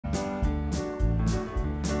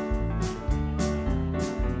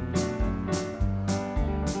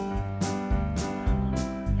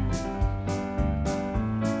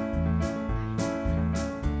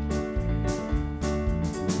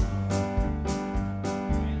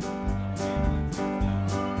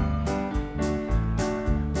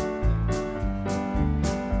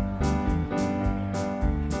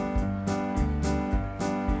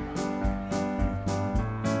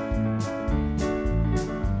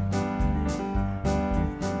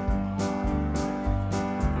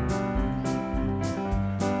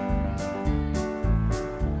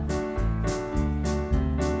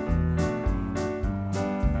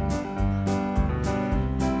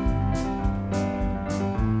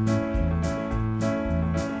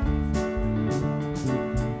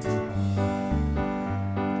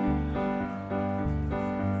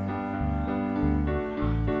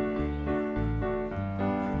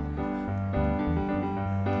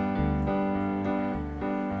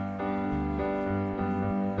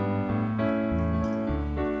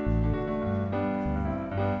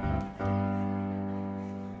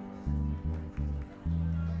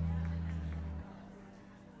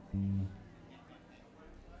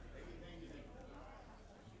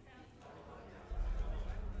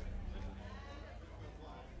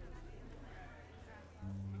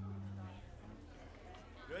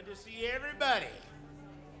Good to see everybody.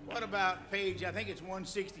 What about page, I think it's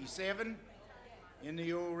 167 in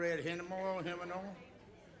the old red hymnal.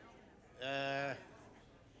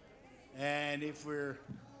 And if we're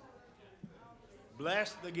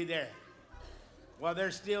blessed, look at there. Well,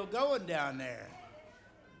 they're still going down there.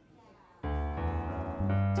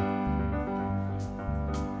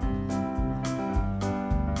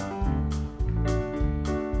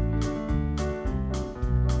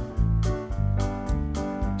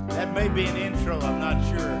 That may be an intro, I'm not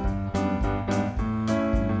sure.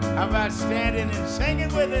 How about standing and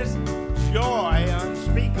singing with us? Joy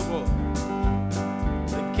unspeakable.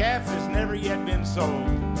 The calf has never yet been sold.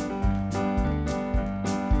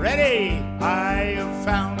 Ready? I have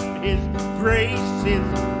found His grace is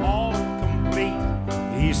all complete.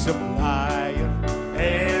 He supplieth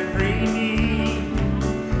every need.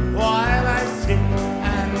 While I sit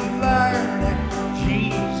and learn at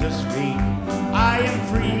Jesus' feet, I am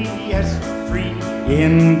free, yes, free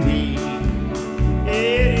indeed.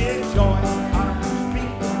 It is joy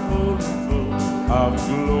unspeakable, full of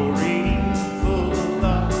glory, full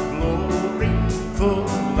of glory, full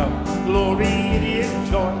of glory. It is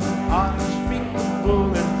joy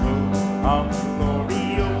unspeakable and full of glory.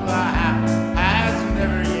 Oh, the half has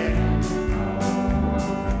never yet.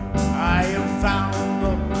 I have found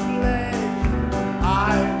the pleasure I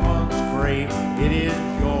once craved. It is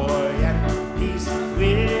joy and peace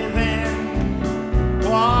within.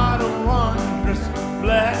 What a wondrous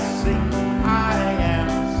blessing. I am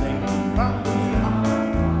saved from the power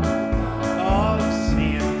of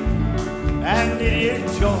sin, and it is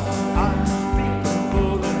joy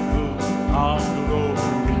unspeakable and full of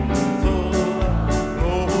glory, full of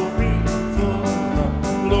glory, full of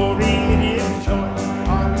glory. It is joy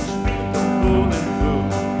unspeakable and full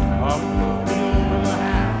of glory. Over the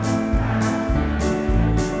half.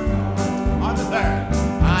 On the third,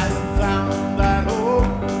 I found that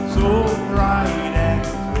hope so bright and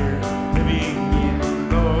clear, living in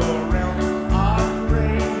the realm of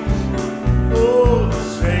grace. Oh, the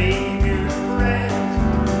Savior's presence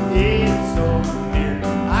is so near.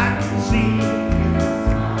 I can see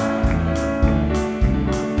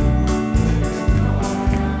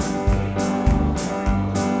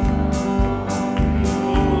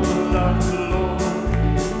oh, the love of the Lord,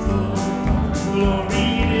 full of glory.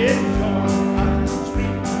 It is joy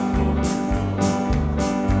unspeakable.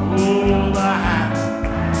 Oh, the half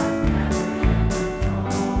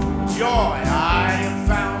joy I have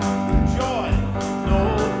found, joy no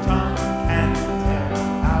tongue can tell.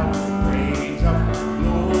 How praise of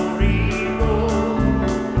glory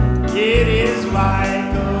roll. It is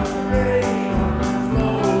like a rain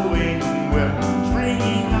flowing well,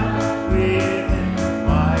 springing up within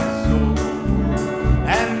my soul.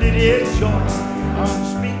 And it is joy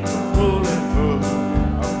unspeakable and full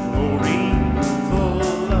of glory, full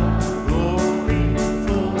of glory,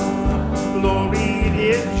 full of glory. It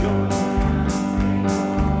is joy.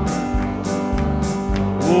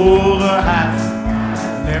 Oh, the half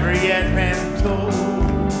never yet been told.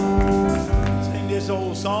 Sing this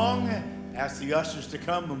old song. Ask the ushers to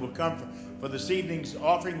come, and we'll come for this evening's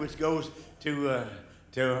offering, which goes to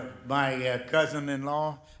my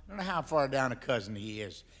cousin-in-law. I don't know how far down a cousin he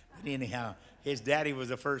is, but anyhow, his daddy was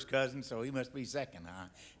the first cousin, so he must be second, huh?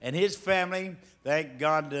 And his family, thank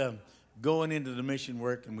God, going into the mission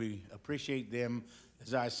work, and we appreciate them.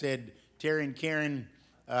 As I said, Terry and Karen,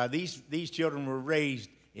 these children were raised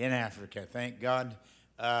in Africa, thank God.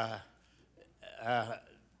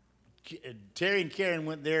 Terry and Karen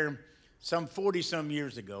went there some 40-some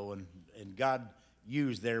years ago, and God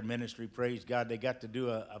used their ministry, praise God. They got to do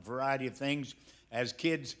a variety of things. As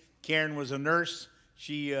kids, Karen was a nurse.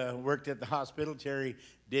 She worked at the hospital. Terry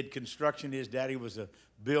did construction. His daddy was a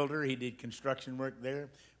builder. He did construction work there.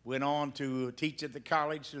 Went on to teach at the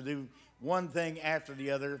college, to do one thing after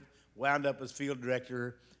the other. Wound up as field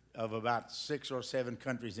director of about 6 or 7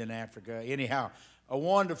 countries in Africa. Anyhow, a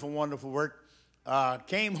wonderful, wonderful work.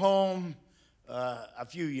 Came home a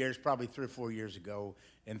few years, probably 3 or 4 years ago,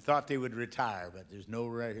 and thought they would retire, but there's no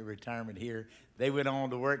retirement here. They went on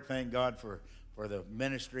to work, thank God, for the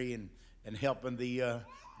ministry and helping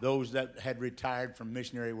those that had retired from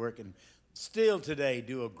missionary work, and still today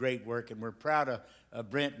do a great work. And we're proud of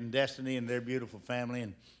Brent and Destiny and their beautiful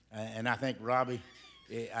family. And I think Robbie,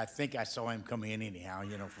 I think I saw him come in anyhow,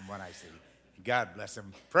 you know, from what I see. God bless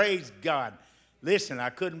him. Praise God. Listen, I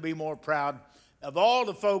couldn't be more proud of all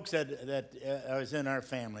the folks that is in our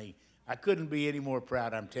family. I couldn't be any more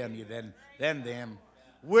proud, I'm telling you, than them.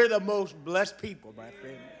 We're the most blessed people, my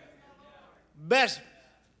friend. Best.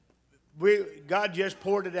 God just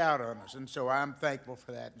poured it out on us, and so I'm thankful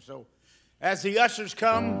for that. And so as the ushers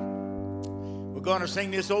come, we're going to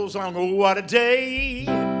sing this old song, "Oh, what a day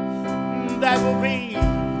that will be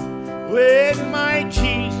when my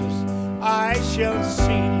Jesus I shall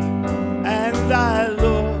see, and I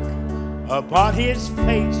look upon his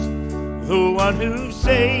face, the one who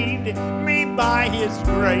saved me by his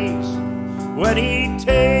grace, when he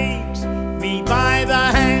takes me by the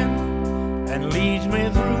hand and leads me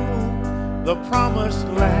through the promised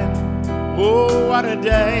land. Oh, what a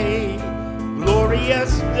day,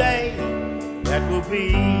 glorious day that will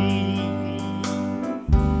be."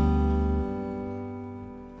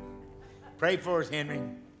 Pray for us, Henry.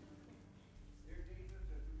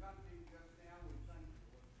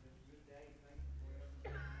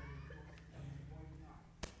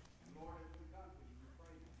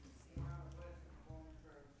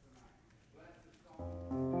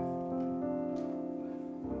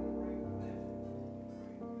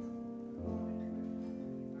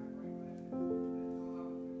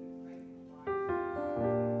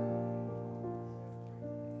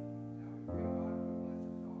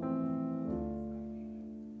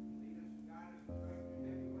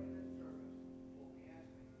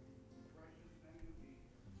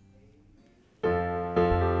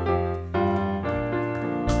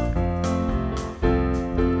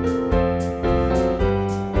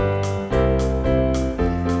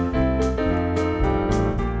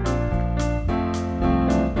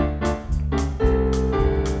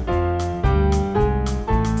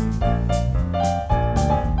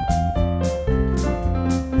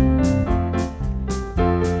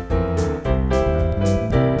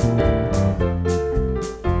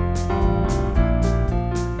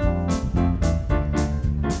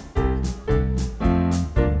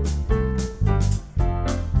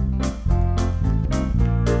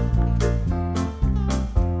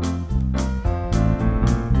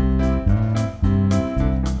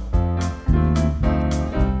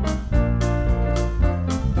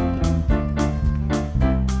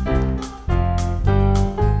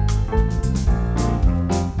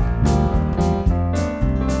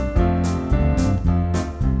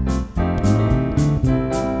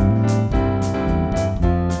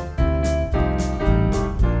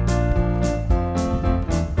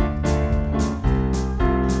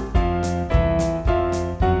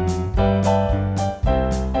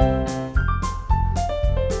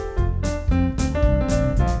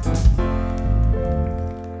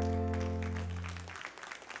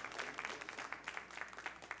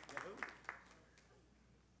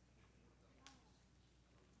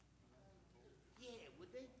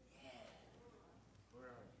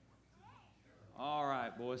 All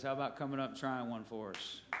right, boys, how about coming up and trying one for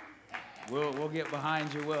us? We'll get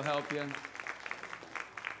behind you. We'll help you.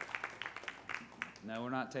 No, we're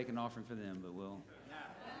not taking offering for them, but we'll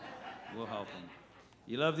help them.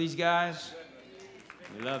 You love these guys?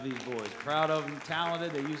 We love these boys. Proud of them,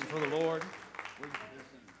 talented. They use it for the Lord.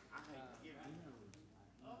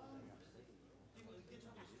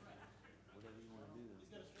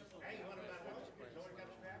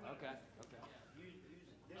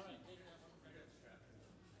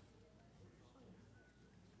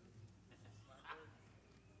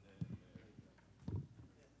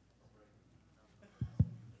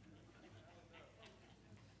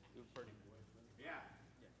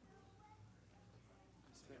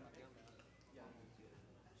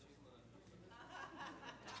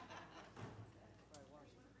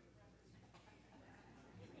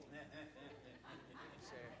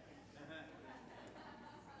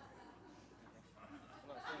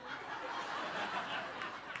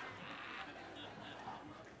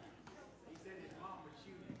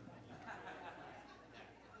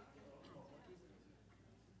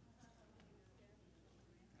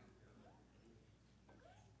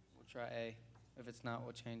 Try A. If it's not,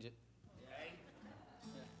 we'll change it.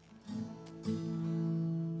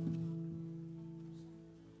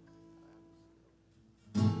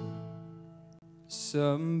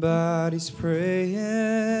 Somebody's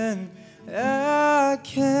praying, I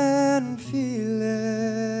can feel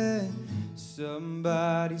it.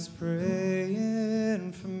 Somebody's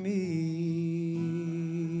praying for me.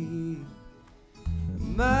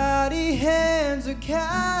 Mighty hands are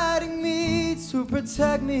guiding me to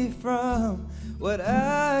protect me from what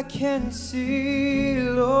I can see.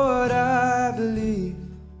 Lord, I believe.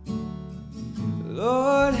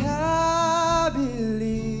 Lord, I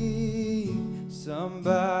believe.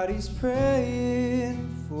 Somebody's praying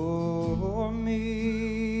for me.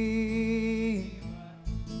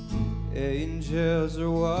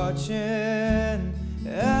 watching,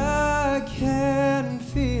 I can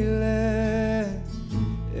feel it.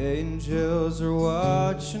 Angels are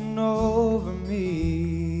watching over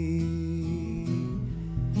me.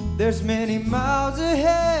 There's many miles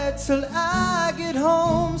ahead till I get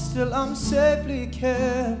home. Still I'm safely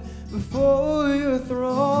kept before your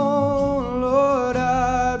throne. Lord,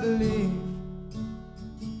 I believe.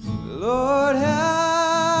 Lord,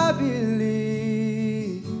 I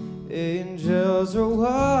believe. Angels are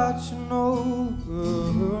watching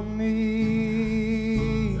over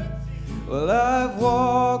me. Well, I've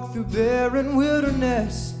walked through barren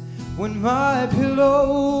wilderness when my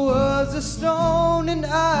pillow was a stone, and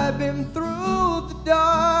I've been through the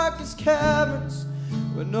darkest caverns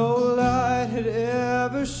where no light had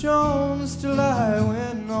ever shone. Still I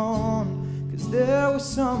went on, 'cause there was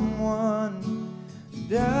someone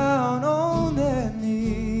down on their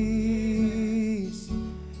knees.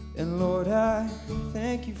 And Lord, I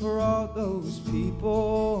thank you for all those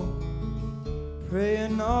people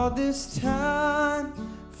praying all this time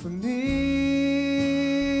for me.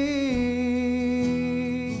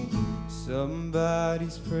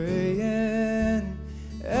 Somebody's praying,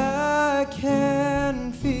 I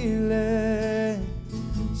can feel it.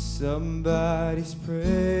 Somebody's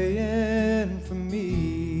praying for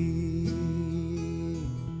me.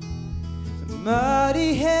 The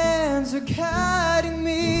mighty hands are guiding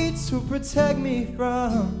me to protect me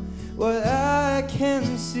from what I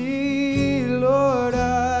can see. Lord,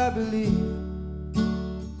 I believe.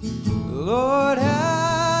 Lord,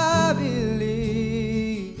 I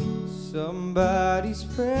believe. Somebody's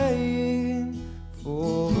praying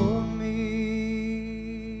for me.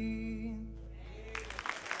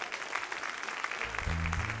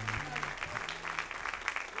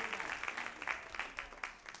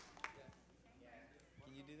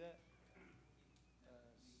 Can you do that? See.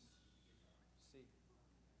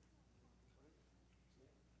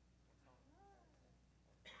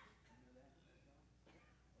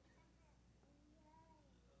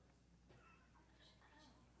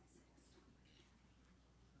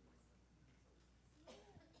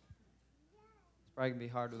 It's probably gonna be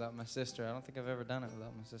hard without my sister. I don't think I've ever done it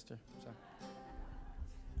without my sister. So.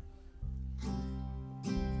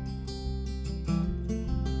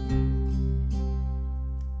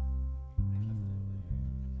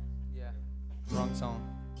 Yeah, wrong song.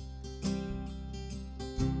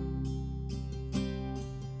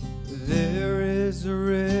 There is a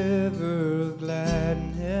river of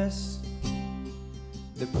gladness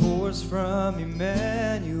that pours from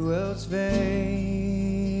Emmanuel's veins.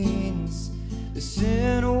 The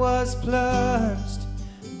sinner was plunged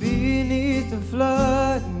beneath the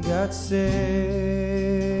flood and got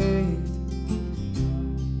saved.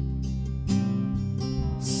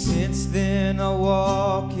 Since then I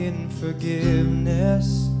walk in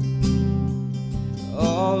forgiveness.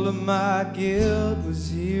 All of my guilt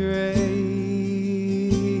was erased.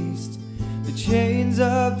 The chains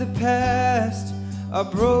of the past are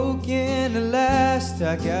broken at last.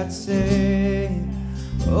 I got saved.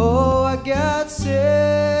 Oh, I got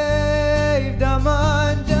saved. I'm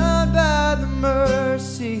undone by the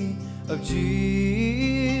mercy of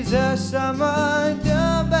Jesus. I'm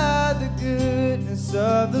undone by the goodness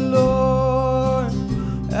of the Lord.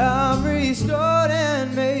 I'm restored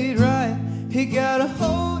and made right. He got a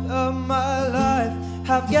hold of my life.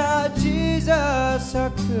 I've got Jesus.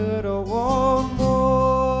 I could have want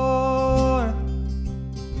more.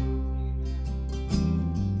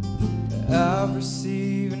 I've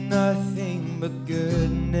received nothing but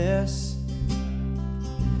goodness.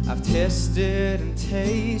 I've tested and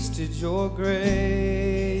tasted your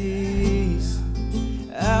grace.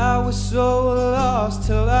 I was so lost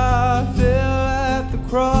till I fell at the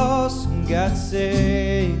cross and got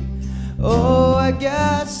saved. Oh, I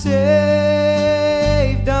got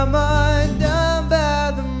saved. I'm undone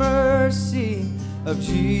by the mercy of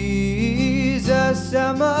Jesus.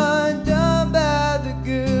 I'm undone by the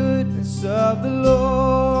goodness of the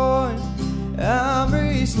Lord. I'm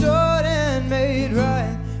restored and made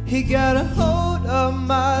right. He got a hold of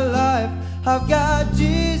my life. I've got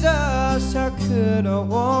Jesus. How could I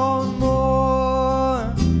want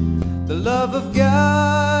more? The love of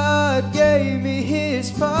God gave me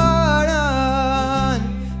His pardon.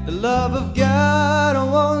 The love of God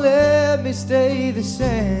won't let me stay the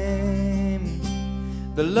same.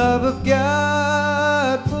 The love of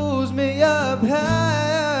God pulls me up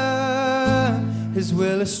higher. His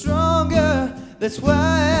will is stronger. That's why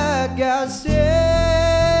I got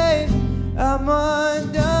saved. I'm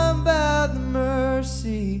undone by the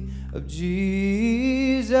mercy of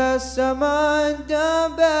Jesus. I'm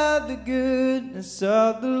undone by the goodness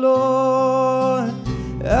of the Lord.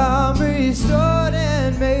 I'm restored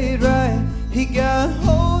and made right. He got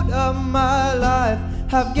hold of my life.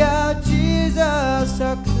 I've got Jesus,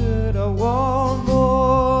 how could I want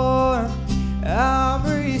more? I'm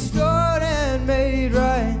restored and made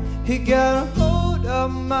right. He got hold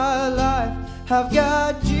of my life. I've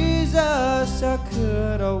got Jesus, how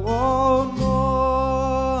could I want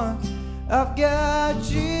more? I've got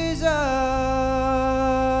Jesus,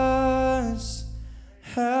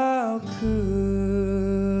 how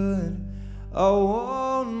could I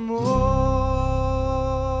want more?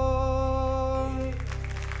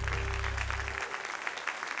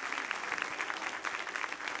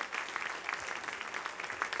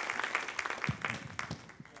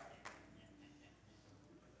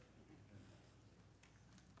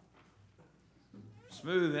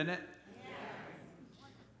 Smooth, isn't it?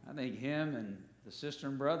 I think him and the sister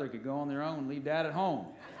and brother could go on their own and leave Dad at home.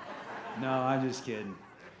 No, I'm just kidding.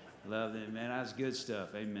 Love them, man. That's good stuff.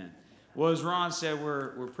 Amen. Well, as Ron said,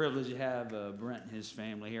 we're privileged to have Brent and his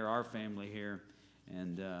family here, our family here,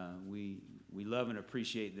 and we love and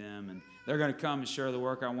appreciate them. And they're going to come and share the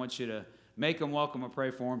work. I want you to make them welcome and pray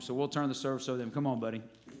for them. So we'll turn the service over to them. Come on, buddy.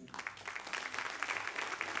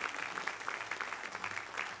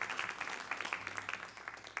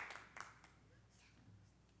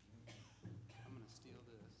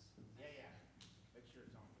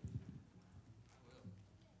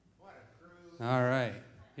 All right.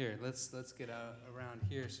 Here, let's get out around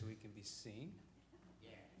here so we can be seen.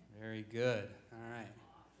 Very good. All right.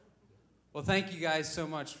 Well, thank you guys so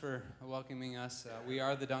much for welcoming us. We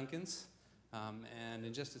are the Duncans, and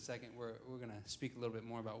in just a second, we're going to speak a little bit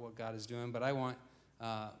more about what God is doing. But I want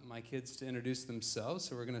my kids to introduce themselves,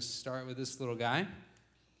 so we're going to start with this little guy.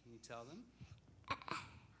 Can you tell them?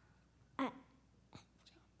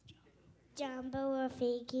 Jumbo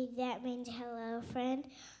Rafiki, that means hello, friend.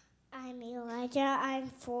 I'm Elijah. I'm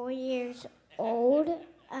 4 years old.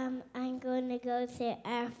 I'm going to go to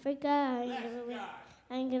Africa.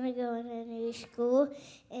 I'm going to go in a new school,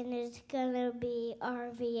 and it's going to be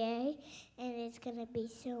RVA, and it's going to be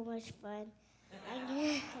so much fun. I'm going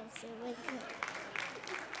to have so much fun.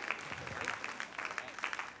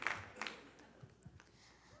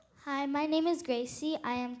 Hi, my name is Gracie.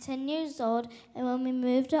 I am 10 years old, and when we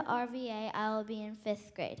move to RVA, I will be in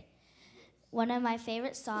 5th grade. One of my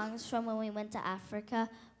favorite songs from when we went to Africa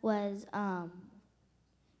was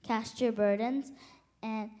Cast Your Burdens.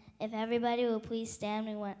 And if everybody will please stand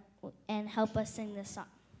and help us sing this song.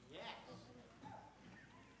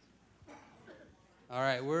 All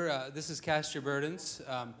right, this is Cast Your Burdens.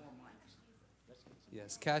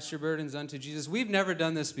 Yes, cast your burdens unto Jesus. We've never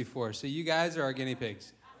done this before, so you guys are our guinea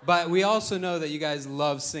pigs. But we also know that you guys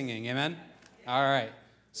love singing, amen? All right.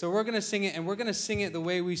 So we're going to sing it, and we're going to sing it the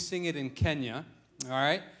way we sing it in Kenya, all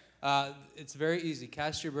right? It's very easy.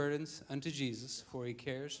 Cast your burdens unto Jesus, for he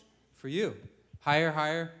cares for you. Higher,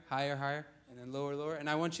 higher, higher, higher, and then lower, lower. And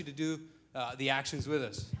I want you to do the actions with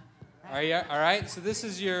us. All right? So this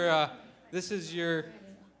is your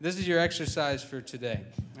exercise for today.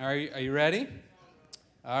 Are you ready?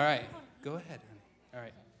 All right. Go ahead, honey. All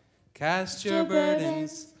right. Cast your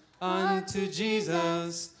burdens unto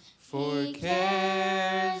Jesus, for he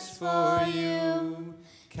cares for you.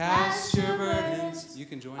 Cast your burdens. You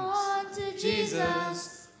can join us. Unto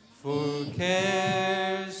Jesus, for he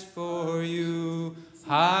cares for you.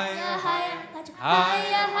 Higher, higher,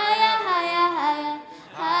 higher, higher, higher,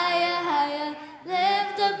 higher, higher.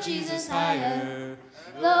 Lift up Jesus higher.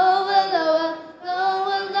 Lower, lower,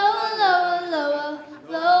 lower, lower, lower, lower,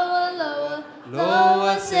 lower, lower,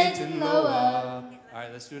 lower, Satan, lower. All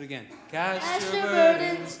right, let's do it again. Cast your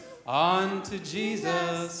burdens unto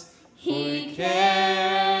Jesus, for he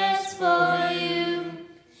cares for you.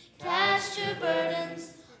 Cast your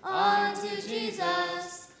burdens unto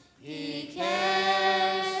Jesus, he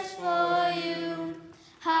cares for you.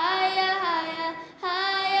 Higher, higher,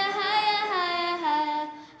 higher, higher, higher, higher,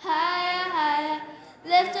 higher, higher.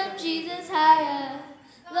 Lift up Jesus higher.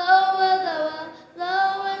 Lower, lower,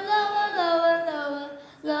 lower, lower, lower, lower,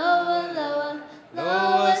 lower, lower,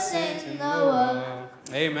 lower, Satan, lower.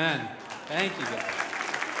 Amen. Thank you, guys.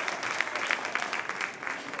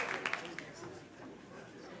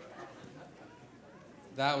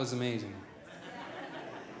 That was amazing.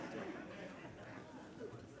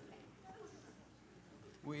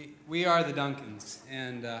 We are the Duncans,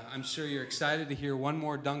 and I'm sure you're excited to hear one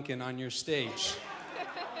more Duncan on your stage.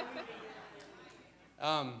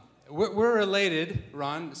 We're related,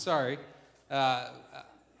 Ron, sorry.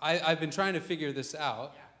 I've been trying to figure this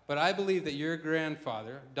out, but I believe that your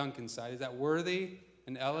grandfather, Duncan's side, is that Worthy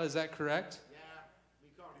and Ella, is that correct? Yeah, we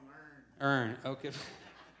called him Ern. Ern, okay.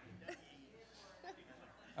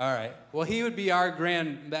 All right. Well, he would be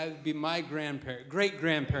that would be my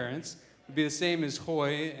great-grandparents. Would be the same as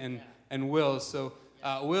Hoy and Will. So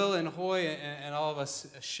Will and Hoy and all of us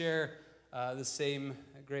share the same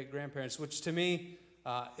great-grandparents, which to me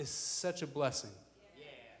is such a blessing.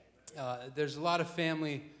 There's a lot of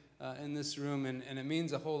family in this room, and it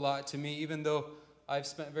means a whole lot to me, even though I've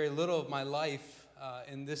spent very little of my life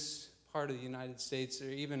in this part of the United States, or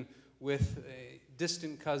even with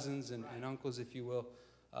distant cousins and uncles, if you will.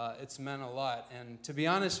 It's meant a lot. And to be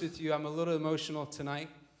honest with you, I'm a little emotional tonight.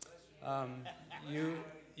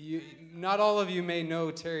 Not all of you may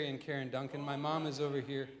know Terry and Karen Duncan. My mom is over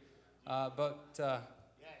here. But the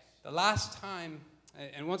last time,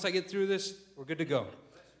 and once I get through this, we're good to go.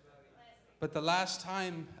 But the last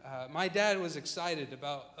time, my dad was excited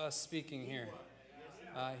about us speaking here.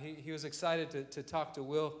 He was excited to talk to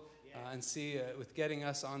Will and see with getting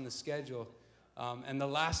us on the schedule. And the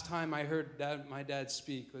last time I heard my dad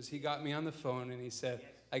speak was he got me on the phone and he said,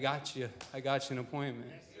 I got you an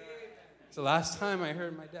appointment. It's the last time I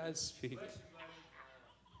heard my dad speak.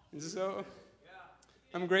 And so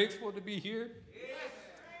I'm grateful to be here.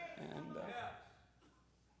 And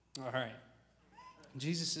all right.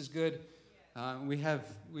 Jesus is good. We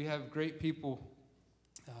have great people,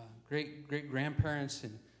 great grandparents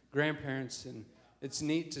and grandparents, and it's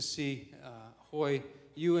neat to see Hoy,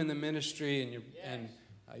 you in the ministry, and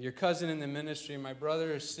your cousin in the ministry. My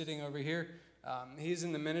brother is sitting over here. He's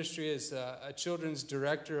in the ministry as a children's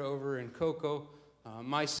director over in Cocoa.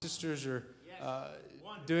 My sisters are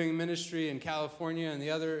doing ministry in California, and the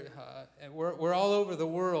other, we're all over the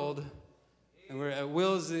world. And we're at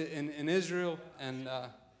Will's in Israel and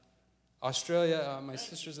Australia. My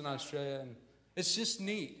sister's in Australia, and it's just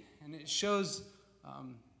neat. And it shows,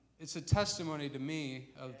 it's a testimony to me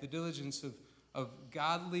of the diligence of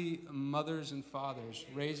godly mothers and fathers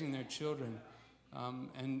raising their children.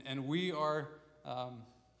 And we are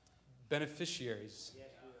beneficiaries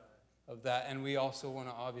of that. And we also want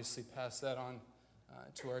to obviously pass that on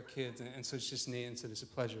to our kids. And so it's just neat. And so it's a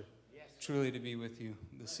pleasure truly to be with you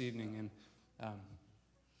this evening. And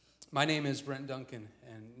my name is Brent Duncan,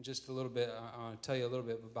 and just a little bit, I want to tell you a little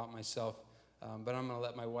bit about myself, but I'm going to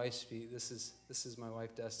let my wife speak. This is my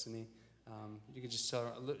wife, Destiny. You could just tell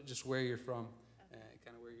her just where you're from,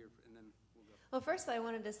 kind of where you're, and then we'll go. Well, first I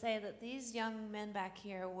wanted to say that these young men back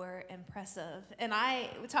here were impressive, and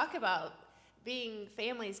we talk about being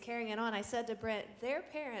families carrying it on. I said to Brent, their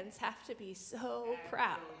parents have to be so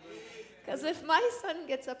proud. Because if my son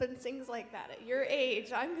gets up and sings like that at your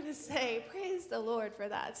age, I'm going to say, praise the Lord for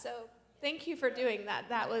that. So thank you for doing that.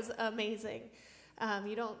 That was amazing.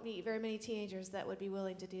 You don't meet very many teenagers that would be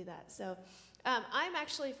willing to do that. So I'm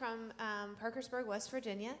actually from Parkersburg, West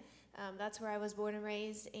Virginia. That's where I was born and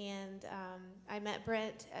raised. And I met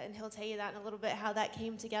Brent, and he'll tell you that in a little bit, how that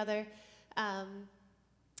came together.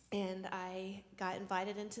 And I got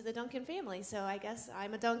invited into the Duncan family, so I guess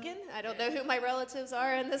I'm a Duncan. I don't know who my relatives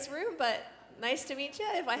are in this room, but nice to meet you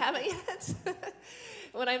if I haven't yet.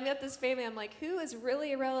 When I met this family, I'm like, who is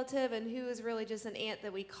really a relative and who is really just an aunt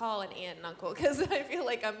that we call an aunt and uncle? Because I feel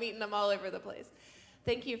like I'm meeting them all over the place.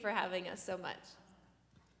 Thank you for having us so much.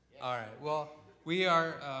 All right. Well, we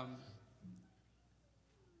are,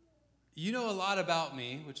 you know a lot about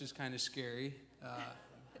me, which is kind of scary.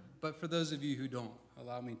 But for those of you who don't,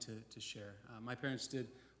 allow me to share. My parents did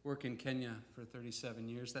work in Kenya for 37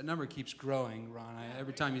 years. That number keeps growing, Ron.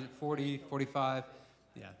 Every time you 40, 45,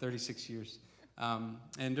 36 years.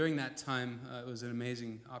 And during that time, it was an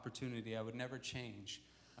amazing opportunity I would never change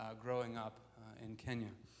growing up in Kenya.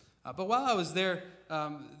 But while I was there,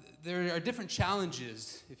 there are different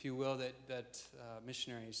challenges, if you will, that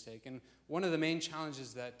missionaries take. And one of the main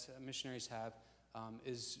challenges that missionaries have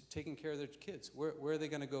is taking care of their kids. Where are they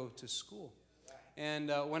going to go to school?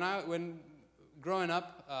 And when growing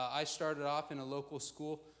up, I started off in a local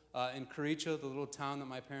school in Kericho, the little town that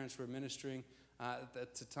my parents were ministering at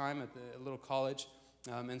the time at the little college.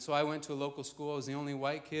 And so I went to a local school. I was the only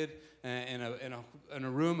white kid in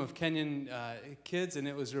a room of Kenyan kids, and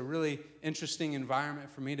it was a really interesting environment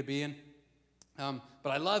for me to be in.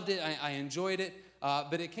 But I loved it. I enjoyed it.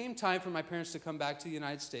 But it came time for my parents to come back to the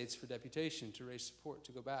United States for deputation, to raise support,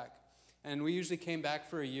 to go back. And we usually came back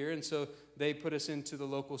for a year, and so they put us into the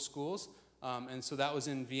local schools. And so that was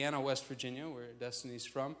in Vienna, West Virginia, where Destiny's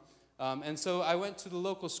from. And so I went to the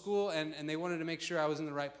local school, and they wanted to make sure I was in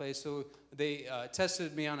the right place. So they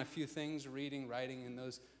tested me on a few things, reading, writing, and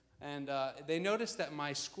those. And they noticed that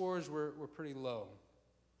my scores were pretty low.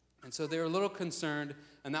 And so they were a little concerned,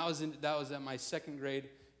 and that was at my second grade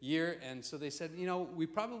year. And so they said, we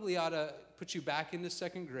probably ought to put you back into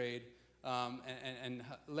second grade and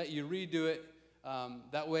let you redo it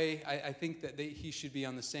That way, I think that he should be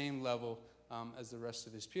on the same level as the rest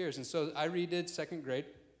of his peers. And so I redid second grade.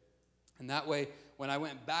 And that way, when I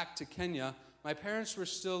went back to Kenya, my parents were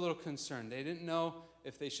still a little concerned. They didn't know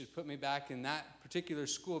if they should put me back in that particular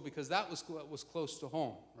school because that was close to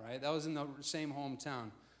home, right? That was in the same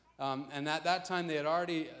hometown. And at that time, they had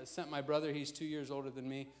already sent my brother, he's 2 years older than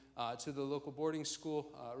me, to the local boarding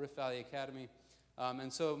school, Rift Valley Academy.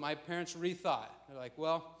 And so my parents rethought. They're like,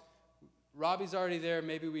 well, Robbie's already there.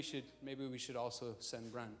 Maybe we should also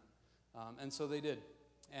send Brent. And so they did.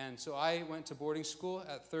 And so I went to boarding school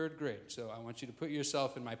at third grade. So I want you to put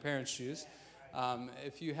yourself in my parents' shoes.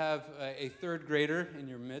 If you have a third grader in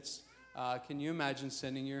your midst, can you imagine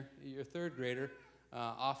sending your third grader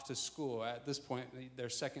off to school? At this point, their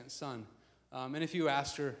second son. And if you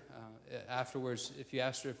asked her afterwards, if you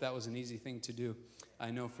asked her if that was an easy thing to do,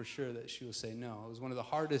 I know for sure that she will say no. It was one of the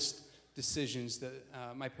hardest decisions that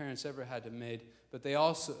my parents ever had to make, but they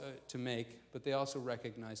also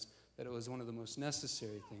recognized that it was one of the most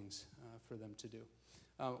necessary things for them to do.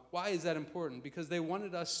 Why is that important? Because they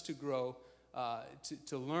wanted us to grow,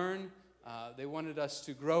 to learn. They wanted us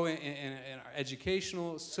to grow in our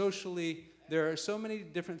educational, socially. There are so many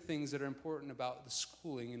different things that are important about the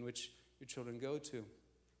schooling in which your children go to.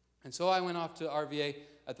 And so I went off to RVA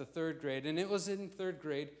at the third grade, and it was in third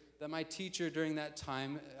grade that my teacher during that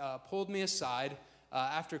time pulled me aside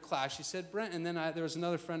after class. She said, Brent, and then there was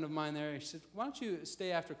another friend of mine there. She said, why don't you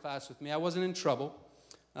stay after class with me? I wasn't in trouble.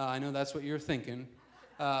 I know that's what you're thinking.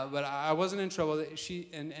 But I wasn't in trouble.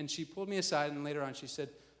 She pulled me aside, and later on she said,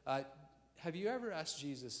 have you ever asked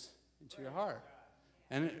Jesus into your heart?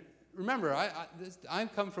 And remember, I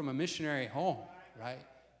come from a missionary home, right?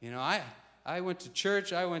 You know, I went to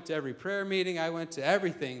church. I went to every prayer meeting. I went to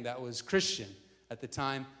everything that was Christian at the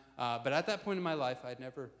time. But at that point in my life, I'd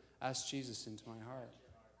never asked Jesus into my heart.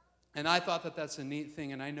 And I thought that that's a neat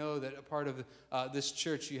thing. And I know that a part of this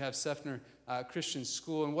church, you have Sefner Christian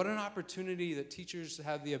School. And what an opportunity that teachers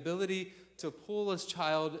have the ability to pull a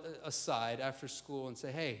child aside after school and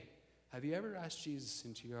say, hey, have you ever asked Jesus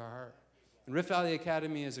into your heart? And Rift Valley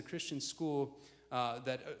Academy is a Christian school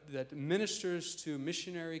that ministers to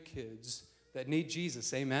missionary kids that need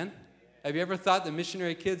Jesus. Amen? Have you ever thought that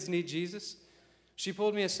missionary kids need Jesus? She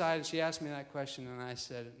pulled me aside and she asked me that question, and I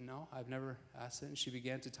said, no, I've never asked it. And she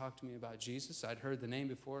began to talk to me about Jesus. I'd heard the name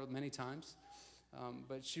before many times,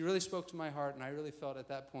 but she really spoke to my heart, and I really felt at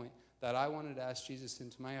that point that I wanted to ask Jesus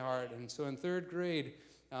into my heart. And so in third grade,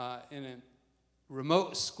 in a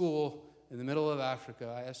remote school in the middle of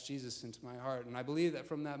Africa, I asked Jesus into my heart. And I believe that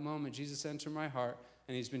from that moment, Jesus entered my heart,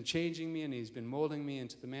 and he's been changing me, and he's been molding me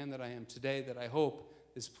into the man that I am today, that I hope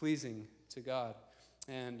is pleasing to God.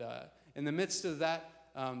 And in the midst of that,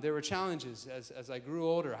 there were challenges as I grew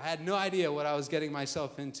older. I had no idea what I was getting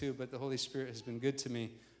myself into, but the Holy Spirit has been good to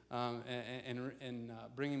me and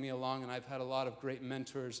bringing me along. And I've had a lot of great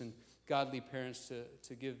mentors and godly parents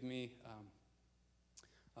to give me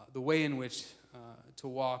the way in which to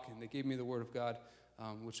walk, and they gave me the Word of God,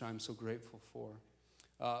 which I'm so grateful for.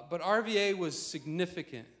 But RVA was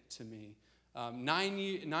significant to me.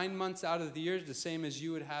 9 months out of the year, the same as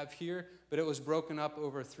you would have here, but it was broken up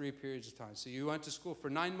over 3 periods of time. So you went to school for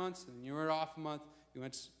 9 months, and you were off a month. You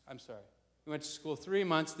went to school 3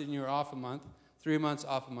 months, then you were off a month. 3 months,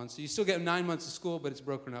 off a month. So you still get 9 months of school, but it's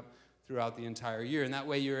broken up throughout the entire year. And that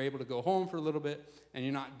way you're able to go home for a little bit, and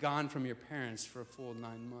you're not gone from your parents for a full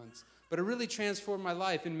 9 months. But it really transformed my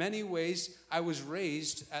life. In many ways, I was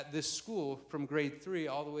raised at this school from grade 3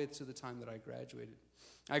 all the way to the time that I graduated.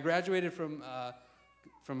 I graduated from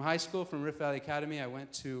high school, from Rift Valley Academy. I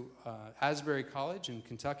went to Asbury College in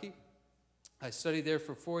Kentucky. I studied there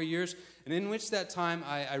for 4 years, and in which that time,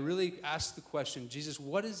 I really asked the question, Jesus,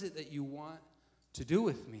 what is it that you want to do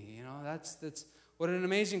with me? You know, that's what an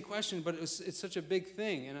amazing question, but it's such a big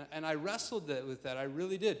thing, and I wrestled with that. I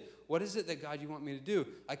really did. What is it that, God, you want me to do?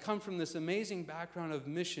 I come from this amazing background of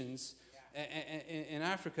missions in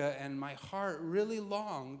Africa, and my heart really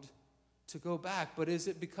longed to go back. But is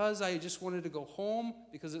it because I just wanted to go home,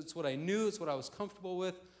 because it's what I knew, it's what I was comfortable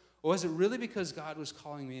with, or was it really because God was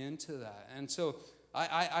calling me into that? And so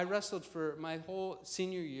I wrestled for my whole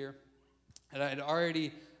senior year, and I had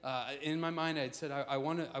already, in my mind, I had said, I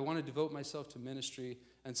want to devote myself to ministry.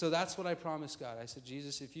 And so that's what I promised God. I said,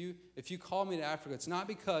 Jesus, if you call me to Africa, it's not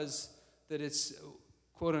because that it's,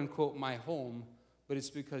 quote unquote, my home, but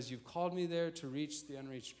it's because you've called me there to reach the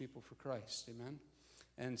unreached people for Christ. Amen?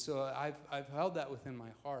 And so I've held that within my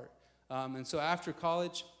heart. And so after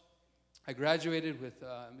college, I graduated with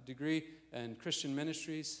a degree in Christian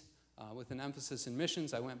ministries with an emphasis in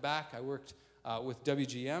missions. I went back. I worked with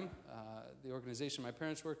WGM, the organization my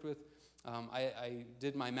parents worked with, I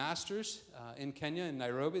did my master's in Kenya, in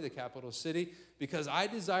Nairobi, the capital city, because I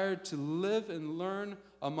desired to live and learn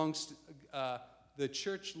amongst the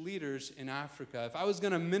church leaders in Africa. If I was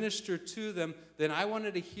going to minister to them, then I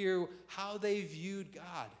wanted to hear how they viewed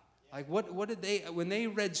God. Like, what did they, when they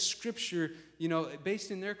read Scripture, based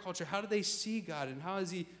in their culture, how do they see God, and how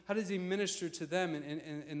does He minister to them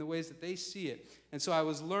in the ways that they see it? And so I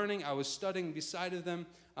was learning, I was studying beside of them.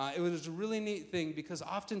 It was a really neat thing, because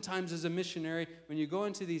oftentimes as a missionary, when you go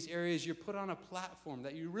into these areas, you're put on a platform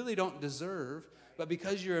that you really don't deserve, but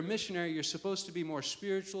because you're a missionary, you're supposed to be more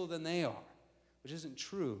spiritual than they are, which isn't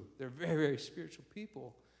true. They're very, very spiritual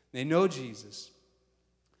people. They know Jesus.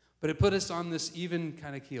 But it put us on this even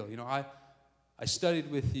kind of keel. I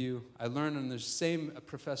studied with you. I learned under the same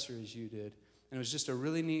professor as you did. And it was just a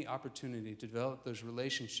really neat opportunity to develop those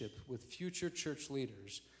relationships with future church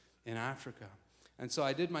leaders in Africa. And so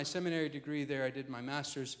I did my seminary degree there. I did my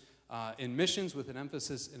master's in missions with an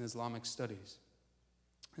emphasis in Islamic studies.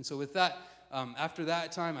 And so with that, after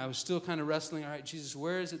that time, I was still kind of wrestling. All right, Jesus,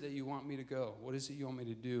 where is it that you want me to go? What is it you want me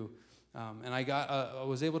to do? And I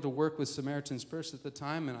was able to work with Samaritan's Purse at the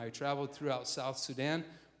time, and I traveled throughout South Sudan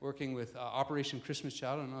working with Operation Christmas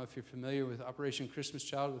Child. I don't know if you're familiar with Operation Christmas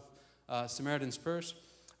Child with Samaritan's Purse.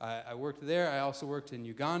 I worked there. I also worked in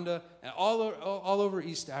Uganda and all over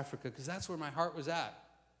East Africa, because that's where my heart was at.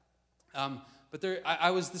 But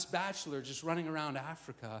I was this bachelor just running around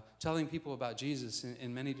Africa telling people about Jesus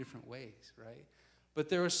in many different ways, right? But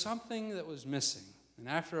there was something that was missing. And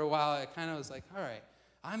after a while, I kind of was like, all right,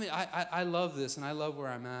 I love this, and I love where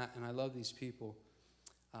I'm at, and I love these people.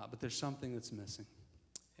 But there's something that's missing.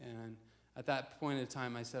 And at that point in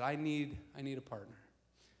time, I said, I need a partner.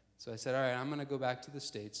 So I said, all right, I'm going to go back to the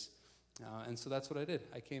States. And so that's what I did.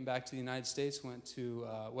 I came back to the United States, went to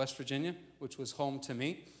West Virginia, which was home to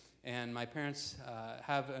me. And my parents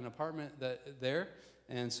have an apartment there.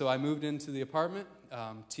 And so I moved into the apartment.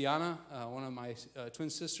 Tiana, one of my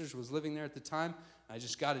twin sisters, was living there at the time. I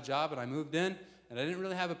just got a job, and I moved in. And I didn't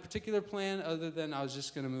really have a particular plan other than I was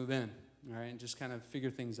just going to move in, all right, and just kind of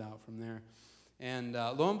figure things out from there. And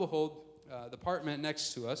lo and behold, the apartment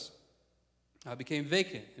next to us became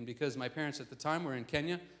vacant. And because my parents at the time were in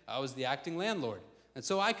Kenya, I was the acting landlord. And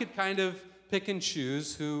so I could kind of pick and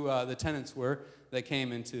choose who the tenants were that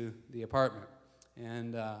came into the apartment.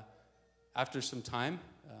 And after some time,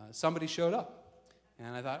 somebody showed up.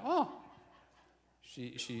 And I thought, oh,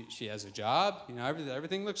 she has a job.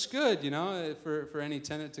 Everything looks good, for any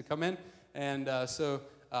tenant to come in. And so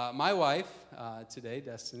my wife today,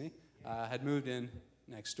 Destiny, had moved in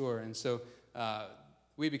next door. And so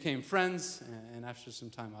we became friends, and after some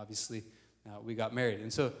time, obviously, we got married.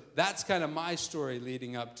 And so that's kind of my story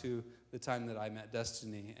leading up to the time that I met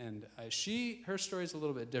Destiny. And her story is a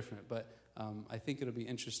little bit different, but I think it'll be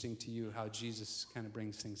interesting to you how Jesus kind of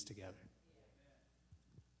brings things together.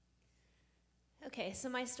 Okay, so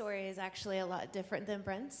my story is actually a lot different than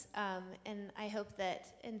Brent's, and I hope that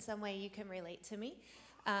in some way you can relate to me.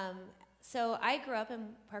 So I grew up in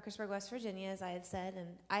Parkersburg, West Virginia, as I had said, and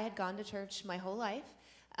I had gone to church my whole life.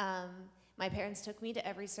 My parents took me to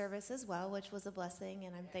every service as well, which was a blessing,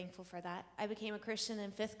 and I'm thankful for that. I became a Christian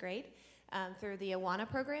in 5th grade through the Awana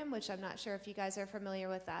program, which I'm not sure if you guys are familiar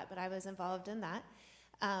with that, but I was involved in that.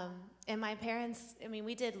 And my parents,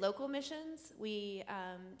 we did local missions. We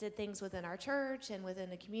did things within our church and within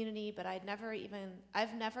the community, but I've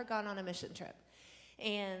never gone on a mission trip.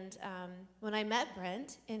 And when I met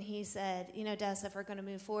Brent, and he said, Des, if we're going to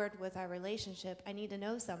move forward with our relationship, I need to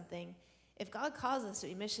know something. If God calls us to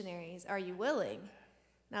be missionaries, are you willing?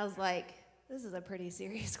 And I was like, this is a pretty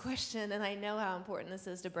serious question, and I know how important this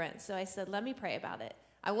is to Brent. So I said, let me pray about it.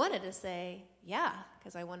 I wanted to say, yeah,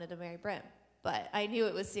 because I wanted to marry Brent. But I knew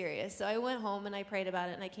it was serious. So I went home and I prayed about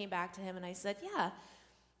it, and I came back to him and I said, yeah,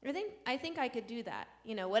 I think I could do that.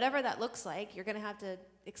 Whatever that looks like, you're going to have to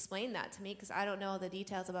explain that to me, because I don't know the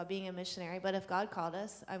details about being a missionary. But if God called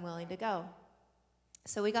us, I'm willing to go.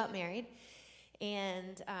 So we got married,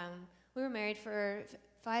 and we were married for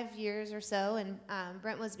 5 years or so, and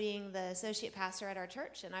Brent was being the associate pastor at our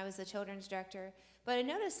church, and I was the children's director. But I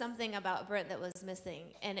noticed something about Brent that was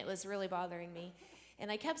missing, and it was really bothering me.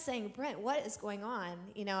 And I kept saying, Brent, what is going on?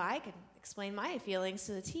 I could explain my feelings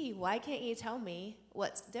to the T. Why can't you tell me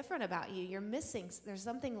what's different about you? You're missing. There's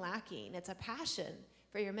something lacking. It's a passion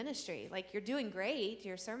for your ministry. Like, you're doing great.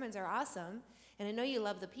 Your sermons are awesome. And I know you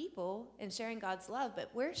love the people and sharing God's love, but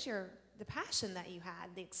where's the passion that you had,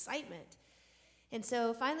 the excitement? And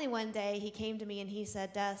so finally one day he came to me and he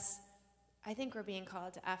said, Des, I think we're being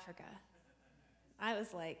called to Africa. I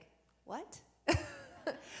was like, what?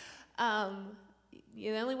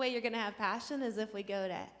 the only way you're going to have passion is if we go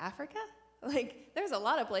to Africa? Like, there's a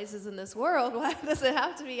lot of places in this world. Why does it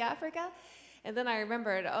have to be Africa? And then I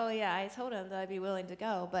remembered, oh, yeah, I told him that I'd be willing to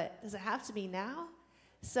go, but does it have to be now?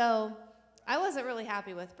 So I wasn't really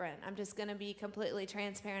happy with Brent. I'm just going to be completely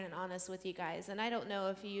transparent and honest with you guys. And I don't know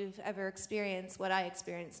if you've ever experienced what I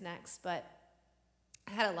experienced next, but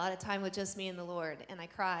I had a lot of time with just me and the Lord, and I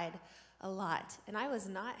cried a lot. And I was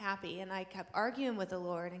not happy, and I kept arguing with the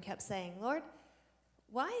Lord and kept saying, Lord,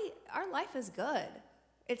 why? Our life is good.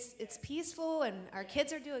 It's peaceful, and our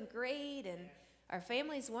kids are doing great, and our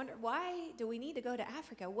families wonder, why do we need to go to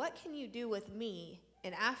Africa? What can you do with me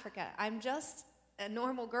in Africa? I'm just a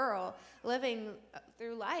normal girl living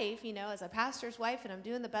through life, you know, as a pastor's wife, and I'm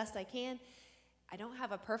doing the best I can. I don't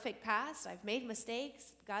have a perfect past. I've made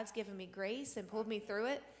mistakes. God's given me grace and pulled me through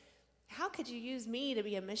it. How could you use me to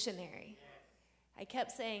be a missionary? I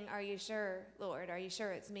kept saying, are you sure, Lord? Are you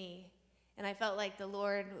sure it's me? And I felt like the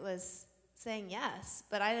Lord was saying yes,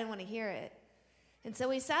 but I didn't want to hear it. And so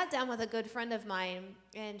we sat down with a good friend of mine,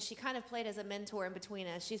 and she kind of played as a mentor in between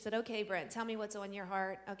us. She said, okay, Brent, tell me what's on your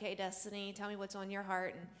heart. Okay, Destiny, tell me what's on your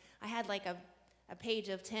heart. And I had like a page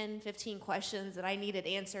of 10, 15 questions that I needed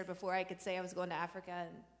answered before I could say I was going to Africa.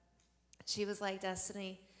 And she was like,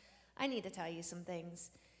 Destiny, I need to tell you some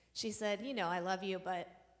things. She said, you know, I love you, but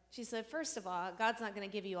she said, first of all, God's not going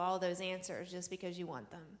to give you all those answers just because you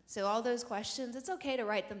want them. So all those questions, it's okay to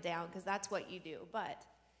write them down because that's what you do. But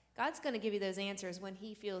God's going to give you those answers when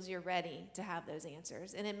he feels you're ready to have those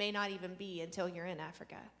answers. And it may not even be until you're in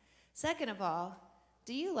Africa. Second of all,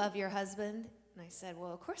 do you love your husband? And I said,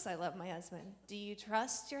 well, of course I love my husband. Do you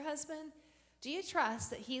trust your husband? Do you trust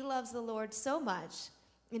that he loves the Lord so much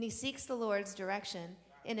and he seeks the Lord's direction?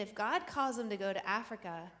 And if God calls him to go to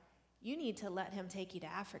Africa, you need to let him take you to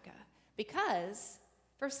Africa. Because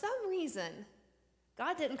for some reason,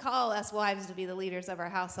 God didn't call us wives to be the leaders of our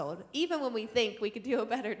household, even when we think we could do a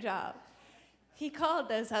better job. He called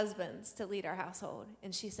those husbands to lead our household.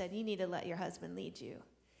 And she said, you need to let your husband lead you.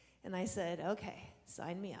 And I said, okay,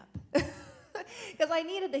 sign me up. Because I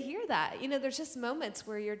needed to hear that. You know, there's just moments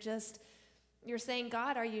where you're saying,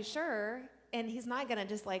 God, are you sure? And he's not going to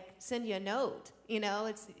just like send you a note. You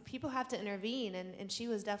know, people have to intervene. And she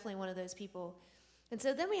was definitely one of those people. And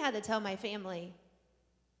so then we had to tell my family.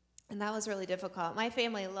 And that was really difficult. My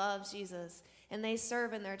family loves Jesus, and they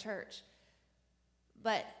serve in their church.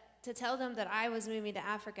 But to tell them that I was moving to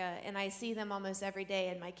Africa, and I see them almost every day,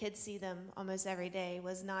 and my kids see them almost every day,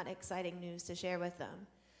 was not exciting news to share with them.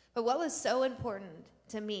 But what was so important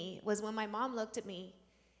to me was when my mom looked at me,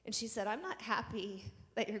 and she said, I'm not happy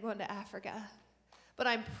that you're going to Africa, but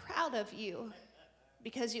I'm proud of you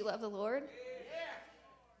because you love the Lord.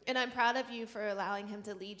 And I'm proud of you for allowing him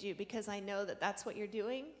to lead you because I know that that's what you're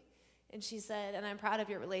doing. And she said, and I'm proud of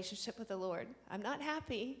your relationship with the Lord. I'm not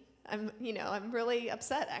happy. I'm really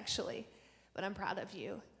upset actually, but I'm proud of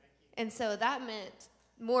you. And so that meant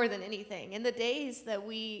more than anything. In the days that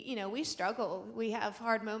we struggle, we have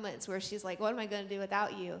hard moments where she's like, what am I going to do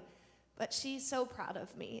without you? But she's so proud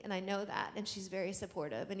of me, and I know that, and she's very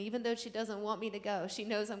supportive. And even though she doesn't want me to go, she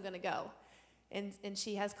knows I'm going to go. And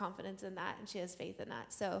she has confidence in that, and she has faith in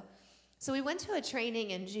that. So we went to a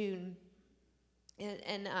training in June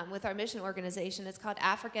and with our mission organization. It's called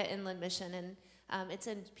Africa Inland Mission, and it's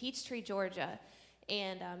in Peachtree, Georgia.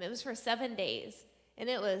 And it was for 7 days, and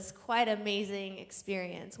it was quite an amazing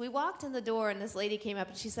experience. We walked in the door, and this lady came up,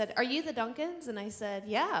 and she said, are you the Duncans? And I said,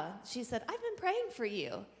 yeah. She said, I've been praying for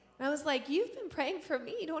you. And I was like, you've been praying for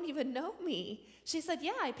me? You don't even know me. She said,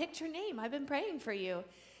 yeah, I picked your name. I've been praying for you.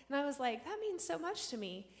 And I was like, that means so much to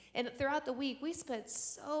me. And throughout the week, we spent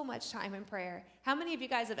so much time in prayer. How many of you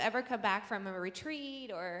guys have ever come back from a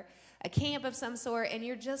retreat or a camp of some sort, and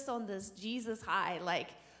you're just on this Jesus high, like,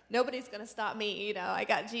 nobody's going to stop me, I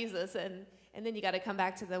got Jesus, and then you got to come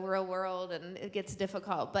back to the real world, and it gets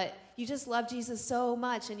difficult. But you just love Jesus so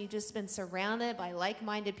much, and you've just been surrounded by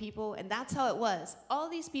like-minded people, and that's how it was. All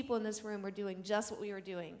these people in this room were doing just what we were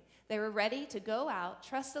doing. They were ready to go out,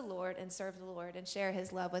 trust the Lord, and serve the Lord, and share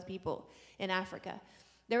his love with people in Africa.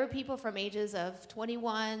 There were people from ages of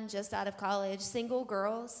 21, just out of college, single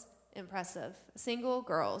girls, impressive, single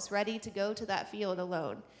girls ready to go to that field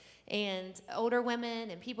alone. And older women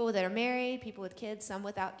and people that are married, people with kids, some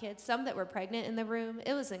without kids, some that were pregnant in the room.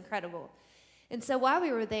 It was incredible. And so while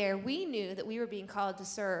we were there, we knew that we were being called to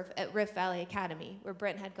serve at Rift Valley Academy, where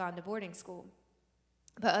Brent had gone to boarding school.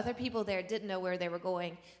 But other people there didn't know where they were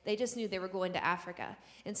going. They just knew they were going to Africa.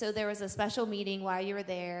 And so there was a special meeting while you were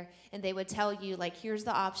there, and they would tell you, like, here's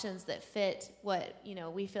the options that fit what,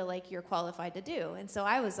 we feel like you're qualified to do. And so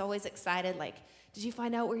I was always excited, like, did you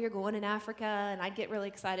find out where you're going in Africa? And I'd get really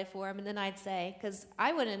excited for them. And then I'd say, because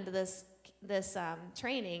I went into this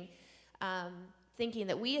training thinking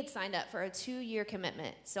that we had signed up for a 2-year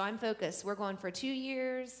commitment. So I'm focused. We're going for 2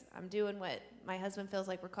 years. I'm doing what my husband feels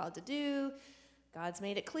like we're called to do. God's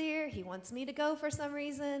made it clear. He wants me to go for some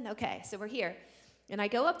reason. Okay, so we're here. And I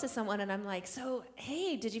go up to someone and I'm like, so,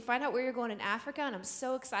 hey, did you find out where you're going in Africa? And I'm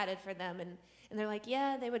so excited for them. And they're like,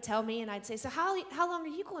 yeah, they would tell me. And I'd say, so how long are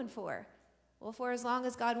you going for? Well, for as long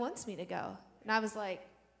as God wants me to go. And I was like,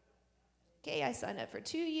 okay, I signed up for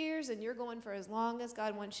 2 years and you're going for as long as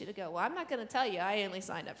God wants you to go. Well, I'm not going to tell you I only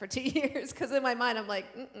signed up for 2 years, because in my mind I'm like,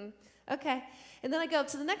 okay. And then I go up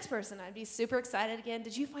to the next person. I'd be super excited again.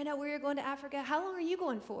 Did you find out where you're going to Africa? How long are you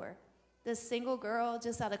going for? This single girl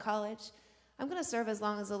just out of college. I'm going to serve as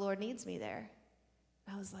long as the Lord needs me there.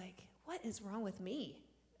 I was like, what is wrong with me?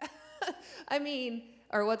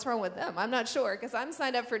 Or what's wrong with them? I'm not sure, because I'm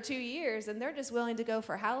signed up for 2 years and they're just willing to go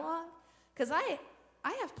for how long? Because I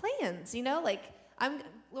have plans, like,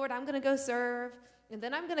 Lord, I'm going to go serve. And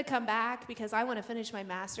then I'm going to come back because I want to finish my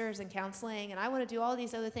master's in counseling, and I want to do all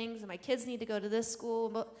these other things, and my kids need to go to this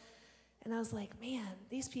school. And I was like, man,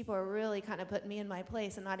 these people are really kind of putting me in my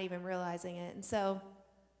place and not even realizing it. And so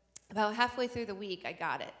about halfway through the week, I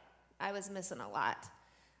got it. I was missing a lot.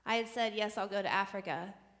 I had said, yes, I'll go to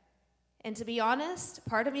Africa. And to be honest,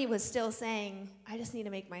 part of me was still saying, I just need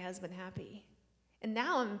to make my husband happy. And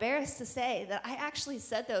now I'm embarrassed to say that I actually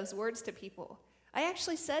said those words to people. I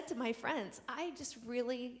actually said to my friends, I just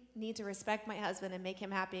really need to respect my husband and make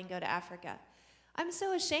him happy and go to Africa. I'm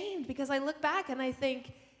so ashamed because I look back and I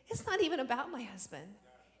think, it's not even about my husband.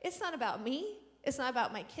 It's not about me. It's not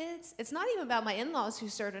about my kids. It's not even about my in-laws who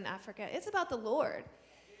served in Africa. It's about the Lord.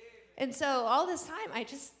 And so all this time,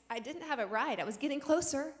 I didn't have it right. I was getting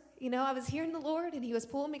closer. I was hearing the Lord and he was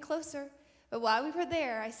pulling me closer. But while we were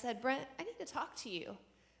there, I said, Brent, I need to talk to you.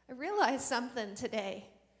 I realized something today.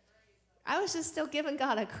 I was just still giving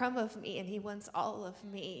God a crumb of me, and he wants all of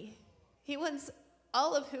me. He wants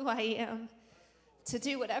all of who I am to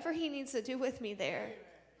do whatever he needs to do with me there.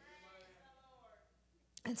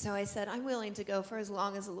 And so I said, I'm willing to go for as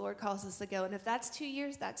long as the Lord calls us to go. And if that's 2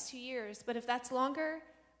 years, that's 2 years. But if that's longer,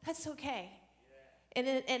 that's okay.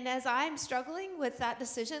 And as I'm struggling with that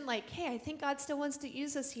decision, like, hey, I think God still wants to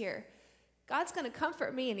use us here. God's going to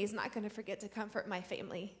comfort me, and he's not going to forget to comfort my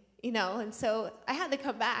family, And so I had to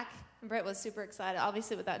come back. And Brent was super excited,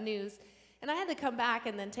 obviously, with that news. And I had to come back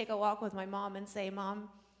and then take a walk with my mom and say, Mom,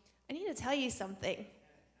 I need to tell you something.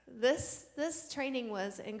 This training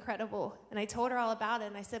was incredible. And I told her all about it.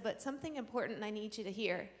 And I said, but something important I need you to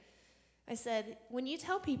hear. I said, when you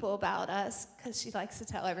tell people about us, because she likes to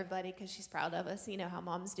tell everybody because she's proud of us, how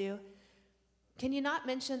moms do, can you not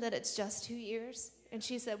mention that it's just 2 years? And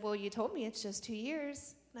she said, well, you told me it's just 2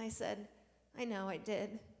 years. And I said, I know I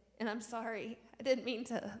did. And I'm sorry. I didn't mean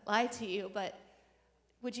to lie to you, but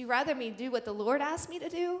would you rather me do what the Lord asked me to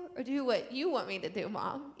do or do what you want me to do,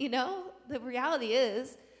 Mom? The reality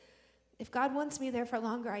is, if God wants me there for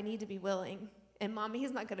longer, I need to be willing. And Mom,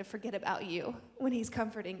 he's not going to forget about you when he's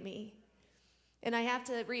comforting me. And I have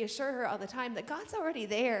to reassure her all the time that God's already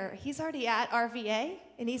there. He's already at RVA,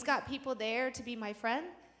 and he's got people there to be my friend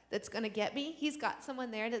that's going to get me. He's got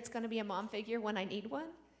someone there that's going to be a mom figure when I need one.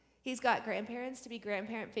 He's got grandparents to be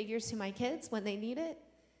grandparent figures to my kids when they need it.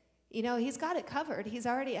 He's got it covered. He's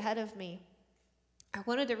already ahead of me. I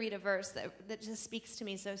wanted to read a verse that just speaks to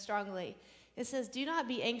me so strongly. It says, do not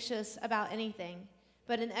be anxious about anything,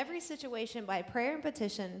 but in every situation by prayer and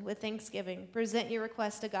petition with thanksgiving, present your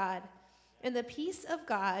request to God. And the peace of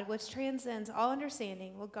God, which transcends all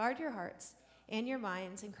understanding, will guard your hearts and your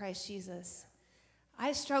minds in Christ Jesus.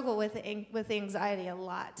 I struggle with anxiety a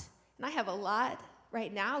lot, and I have a lot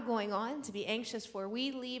right now going on to be anxious for.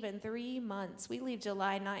 We leave in 3 months. We leave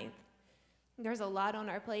July 9th. There's a lot on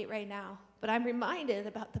our plate right now, but I'm reminded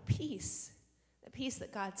about the peace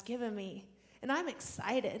that God's given me, and I'm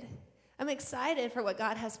excited. I'm excited for what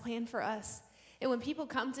God has planned for us. And when people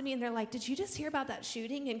come to me and they're like, did you just hear about that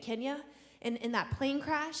shooting in Kenya and that plane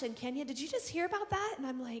crash in Kenya? Did you just hear about that? And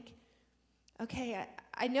I'm like, okay,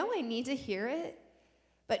 I know I need to hear it.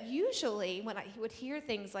 But usually when I would hear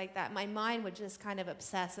things like that, my mind would just kind of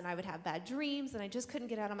obsess and I would have bad dreams and I just couldn't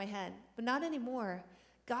get out of my head. But not anymore.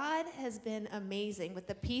 God has been amazing with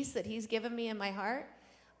the peace that he's given me in my heart.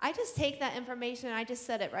 I just take that information and I just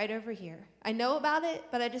set it right over here. I know about it,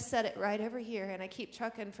 but I just set it right over here and I keep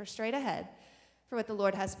trucking for straight ahead for what the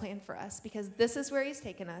Lord has planned for us, because this is where he's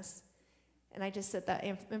taken us. And I just set that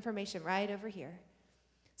information right over here.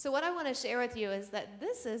 So what I want to share with you is that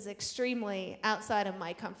this is extremely outside of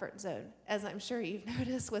my comfort zone, as I'm sure you've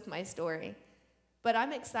noticed with my story. But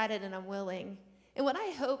I'm excited and I'm willing. And what I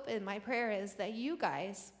hope in my prayer is that you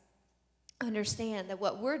guys understand that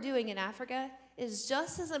what we're doing in Africa is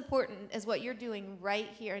just as important as what you're doing right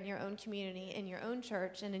here in your own community, in your own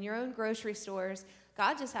church, and in your own grocery stores.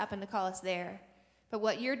 God just happened to call us there. But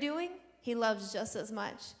what you're doing, he loves just as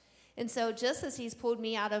much. And so just as he's pulled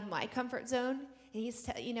me out of my comfort zone, and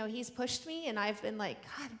he's pushed me, and I've been like,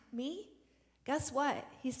 God, me? Guess what?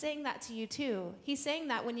 He's saying that to you too. He's saying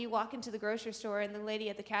that when you walk into the grocery store and the lady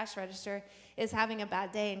at the cash register is having a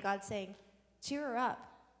bad day, and God's saying, cheer her up.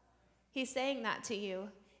 He's saying that to you.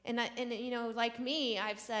 And like me,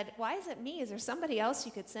 I've said, why is it me? Is there somebody else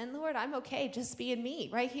you could send, Lord? I'm okay just being me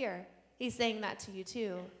right here. He's saying that to you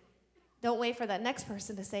too. Don't wait for that next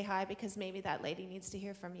person to say hi, because maybe that lady needs to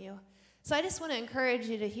hear from you. So I just want to encourage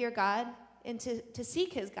you to hear God and to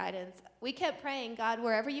seek his guidance. We kept praying, God,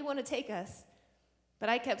 wherever you want to take us. But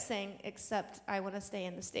I kept saying, except I want to stay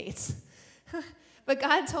in the States. But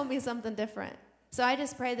God told me something different. So I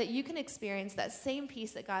just pray that you can experience that same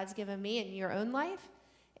peace that God's given me in your own life,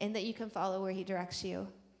 and that you can follow where he directs you.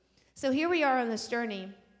 So here we are on this journey.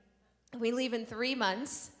 We leave in 3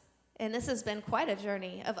 months. And this has been quite a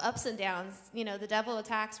journey of ups and downs. You know, the devil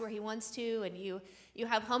attacks where he wants to, and you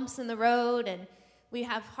have humps in the road, and we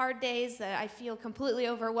have hard days that I feel completely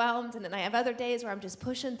overwhelmed, and then I have other days where I'm just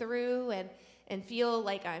pushing through and feel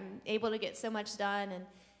like I'm able to get so much done.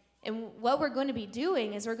 And what we're going to be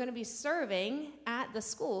doing is we're going to be serving at the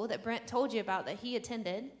school that Brent told you about that he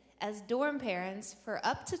attended as dorm parents for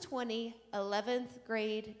up to 20 11th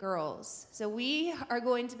grade girls. So we are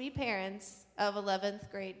going to be parents of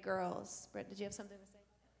 11th grade girls. Brent, did you have something to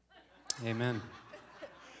say? Amen.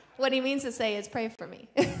 What he means to say is pray for me.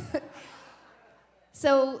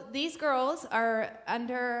 So these girls are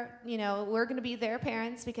under, we're going to be their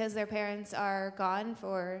parents because their parents are gone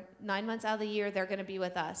for 9 months out of the year. They're going to be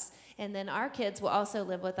with us. And then our kids will also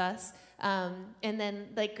live with us. And then,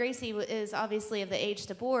 like, Gracie is obviously of the age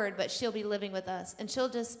to board, but she'll be living with us. And she'll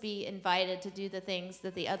just be invited to do the things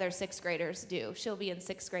that the other 6th graders do. She'll be in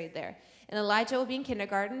 6th grade there. And Elijah will be in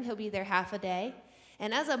kindergarten. He'll be there half a day.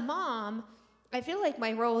 And as a mom, I feel like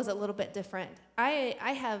my role is a little bit different. I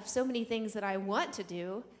have so many things that I want to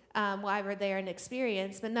do while we're there and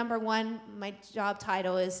experience. But number one, my job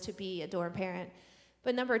title is to be a dorm parent.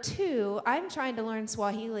 But number two, I'm trying to learn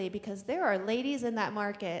Swahili because there are ladies in that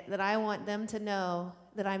market that I want them to know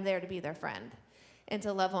that I'm there to be their friend and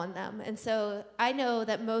to love on them. And so I know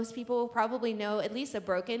that most people probably know at least a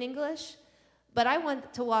broken English, but I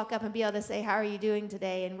want to walk up and be able to say, how are you doing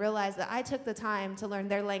today? And realize that I took the time to learn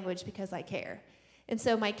their language because I care. And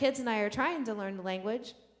so my kids and I are trying to learn the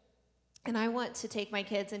language. And I want to take my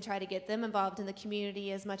kids and try to get them involved in the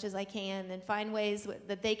community as much as I can and find ways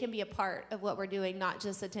that they can be a part of what we're doing, not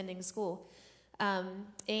just attending school.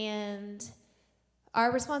 And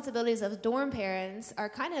our responsibilities as dorm parents are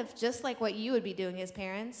kind of just like what you would be doing as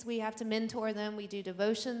parents. We have to mentor them. We do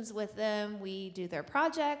devotions with them. We do their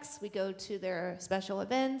projects. We go to their special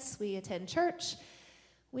events. We attend church.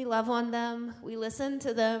 We love on them. We listen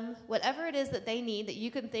to them. Whatever it is that they need that you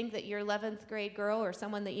can think that your 11th grade girl or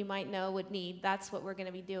someone that you might know would need, that's what we're going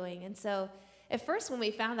to be doing. And so at first when we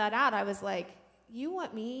found that out, I was like, you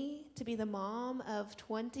want me to be the mom of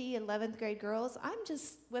 20 11th grade girls? I'm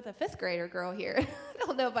just with a 5th grader girl here. I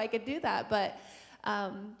don't know if I could do that. But,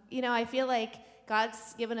 I feel like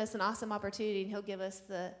God's given us an awesome opportunity, and he'll give us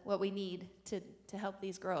what we need to help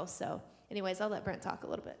these girls. So anyways, I'll let Brent talk a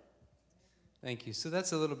little bit. Thank you. So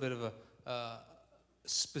that's a little bit of a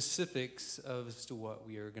specifics as to what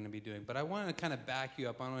we are going to be doing. But I want to kind of back you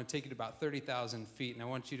up. I want to take you to about 30,000 feet, and I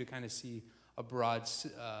want you to kind of see a broad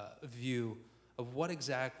view of what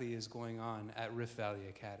exactly is going on at Rift Valley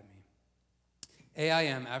Academy.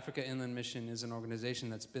 AIM, Africa Inland Mission, is an organization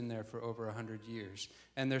that's been there for over 100 years.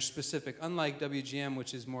 And they're specific. Unlike WGM,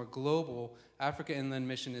 which is more global, Africa Inland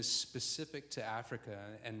Mission is specific to Africa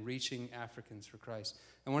and reaching Africans for Christ.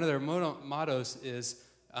 And one of their mottos is,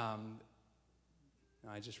 I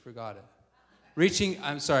just forgot it. Reaching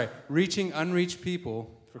unreached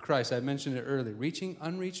people for Christ. I mentioned it earlier. Reaching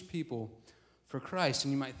unreached people for Christ.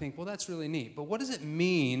 And you might think, well, that's really neat. But what does it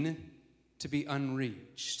mean to be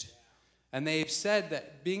unreached? And they've said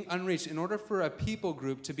that being unreached, in order for a people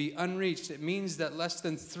group to be unreached, it means that less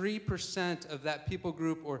than 3% of that people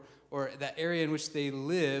group or that area in which they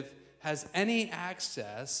live has any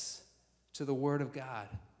access to the Word of God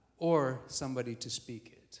or somebody to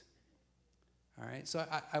speak it. All right? So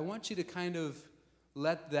I want you to kind of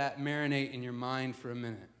let that marinate in your mind for a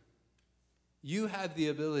minute. You have the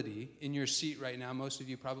ability in your seat right now, most of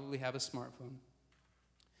you probably have a smartphone.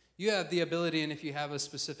 You have the ability, and if you have a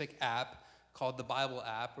specific app called the Bible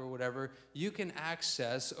app or whatever, you can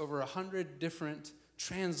access over 100 different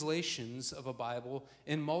translations of a Bible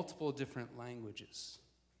in multiple different languages.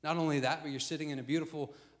 Not only that, but you're sitting in a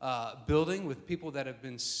beautiful building with people that have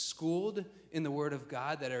been schooled in the Word of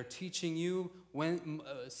God, that are teaching you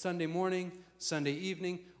Sunday morning, Sunday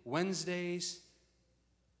evening, Wednesdays.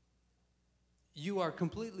 You are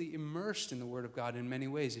completely immersed in the Word of God in many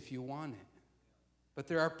ways if you want it. But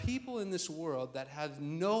there are people in this world that have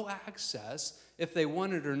no access, if they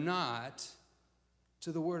want it or not,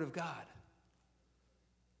 to the Word of God.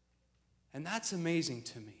 And that's amazing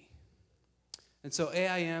to me. And so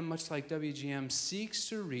AIM, much like WGM, seeks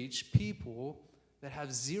to reach people that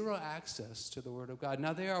have zero access to the Word of God.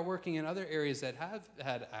 Now, they are working in other areas that have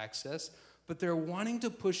had access, but they're wanting to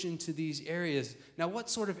push into these areas. Now, what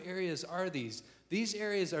sort of areas are these? These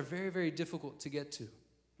areas are very, very difficult to get to.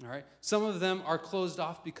 All right? Some of them are closed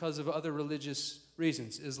off because of other religious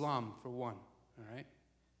reasons, Islam for one. All right?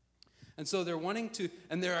 And so they're wanting to,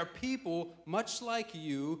 and there are people much like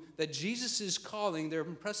you that Jesus is calling, they're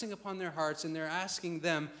impressing upon their hearts, and they're asking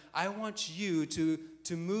them, I want you to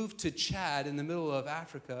move to Chad in the middle of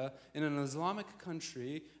Africa, in an Islamic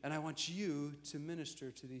country, and I want you to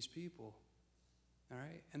minister to these people. All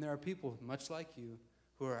right? And there are people much like you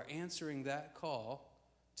who are answering that call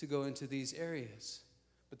to go into these areas.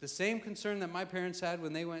 But the same concern that my parents had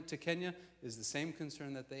when they went to Kenya is the same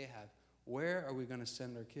concern that they have. Where are we going to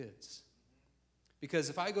send our kids? Because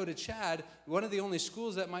if I go to Chad, one of the only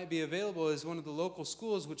schools that might be available is one of the local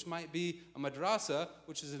schools, which might be a madrasa,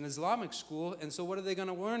 which is an Islamic school. And so what are they going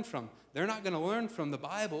to learn from? They're not going to learn from the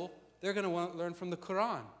Bible. They're going to learn from the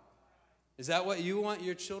Quran. Is that what you want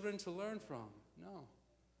your children to learn from? No.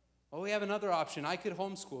 Well, we have another option. I could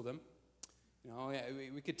homeschool them. You know,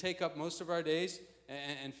 we could take up most of our days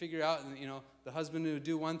and figure out, you know, the husband would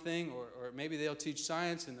do one thing, or maybe they'll teach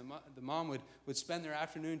science, and the mom would spend their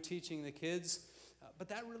afternoon teaching the kids. But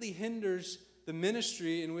that really hinders the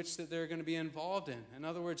ministry in which that they're going to be involved in. In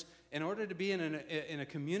other words, in order to be in a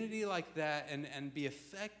community like that and be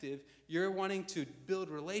effective, you're wanting to build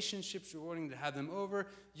relationships, you're wanting to have them over.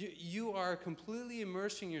 You are completely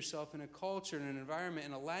immersing yourself in a culture, in an environment,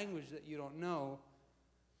 in a language that you don't know,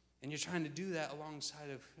 and you're trying to do that alongside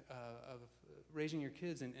of raising your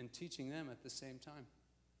kids and teaching them at the same time.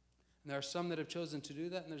 And there are some that have chosen to do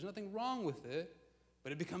that, and there's nothing wrong with it,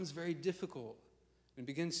 but it becomes very difficult. It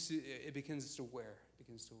begins to wear.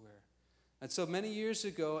 And so many years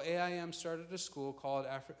ago, AIM started a school called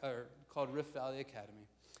Rift Valley Academy.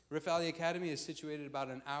 Rift Valley Academy is situated about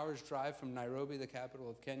an hour's drive from Nairobi, the capital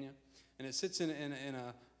of Kenya. And it sits in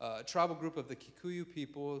a tribal group of the Kikuyu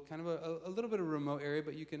people, kind of a little bit of a remote area,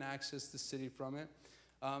 but you can access the city from it.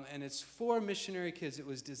 And it's for missionary kids. It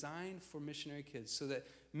was designed for missionary kids so that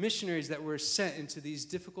missionaries that were sent into these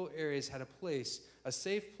difficult areas had a place, a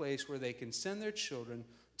safe place where they can send their children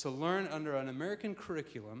to learn under an American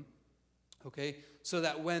curriculum, okay, so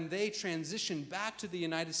that when they transitioned back to the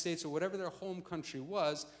United States or whatever their home country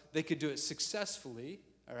was, they could do it successfully,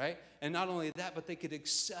 all right? And not only that, but they could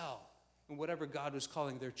excel in whatever God was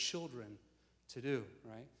calling their children to do,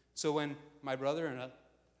 right? So when my brother and I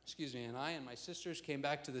and my sisters came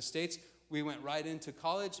back to the States, we went right into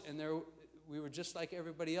college, and we were just like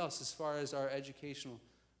everybody else as far as our educational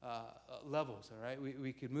levels, all right?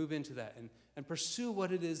 We could move into that and pursue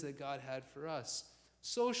what it is that God had for us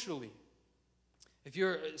socially. If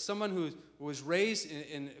you're someone who was raised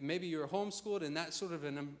in maybe you're homeschooled in that sort of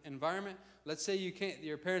an environment, let's say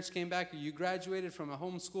your parents came back, or you graduated from a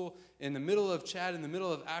homeschool in the middle of Chad, in the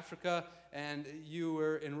middle of Africa, and you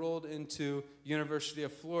were enrolled into University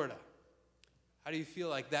of Florida. How do you feel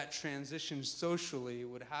like that transition socially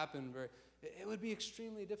would happen? It would be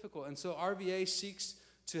extremely difficult. And so RVA seeks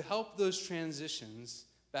to help those transitions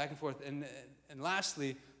back and forth. And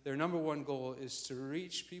lastly, their number one goal is to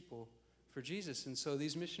reach people for Jesus. And so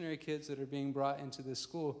these missionary kids that are being brought into this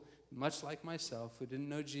school, much like myself, who didn't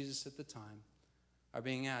know Jesus at the time, are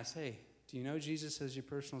being asked, hey, do you know Jesus as your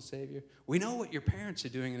personal Savior? We know what your parents are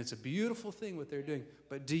doing, and it's a beautiful thing what they're doing.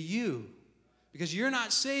 But do you? Because you're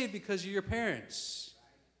not saved because of your parents.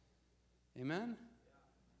 Amen?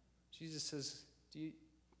 Jesus says,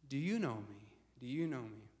 do you know me? Do you know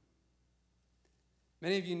me?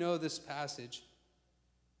 Many of you know this passage.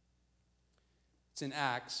 It's in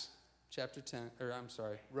Acts chapter 10,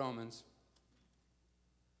 Romans.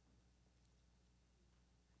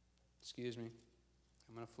 Excuse me.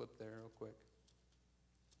 I'm going to flip there real quick.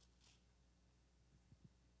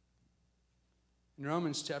 In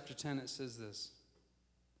Romans chapter 10, it says this.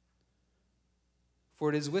 For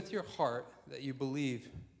it is with your heart that you believe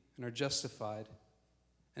and are justified,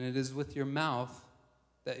 and it is with your mouth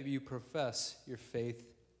that you profess your faith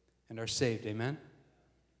and are saved. Amen?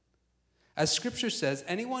 As Scripture says,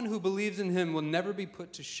 anyone who believes in him will never be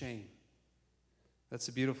put to shame. That's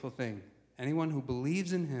a beautiful thing. Anyone who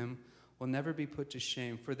believes in him will never be put to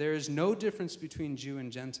shame. For there is no difference between Jew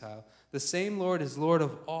and Gentile. The same Lord is Lord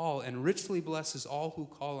of all and richly blesses all who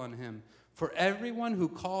call on him. For everyone who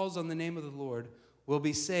calls on the name of the Lord will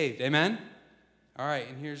be saved. Amen? All right,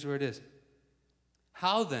 and here's where it is.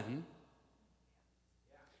 How then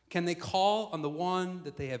can they call on the one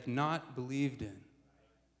that they have not believed in?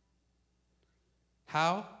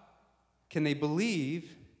 How can they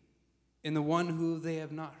believe in the one who they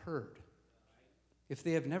have not heard? If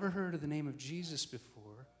they have never heard of the name of Jesus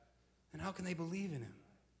before, then how can they believe in him?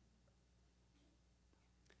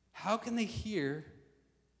 How can they hear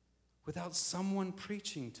without someone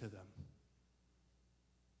preaching to them?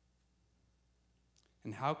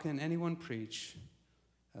 And how can anyone preach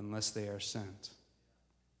unless they are sent?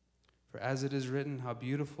 For as it is written, how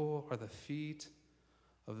beautiful are the feet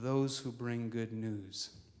of those who bring good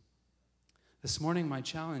news. This morning, my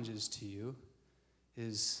challenge is to you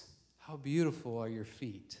is, how beautiful are your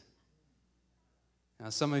feet? Now,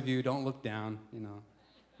 some of you don't look down,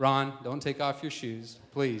 Ron, don't take off your shoes,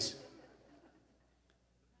 please.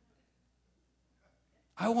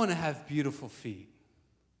 I want to have beautiful feet.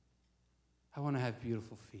 I want to have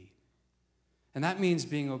beautiful feet. And that means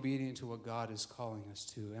being obedient to what God is calling us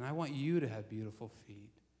to. And I want you to have beautiful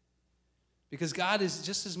feet. Because God is,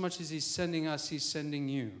 just as much as he's sending us, he's sending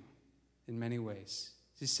you in many ways.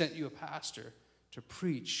 He sent you a pastor to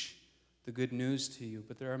preach the good news to you.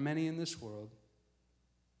 But there are many in this world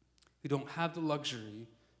who don't have the luxury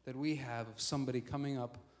that we have of somebody coming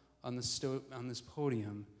up on this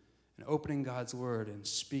podium and opening God's word and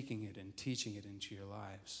speaking it and teaching it into your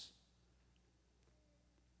lives.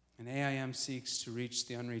 And AIM seeks to reach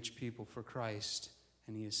the unreached people for Christ,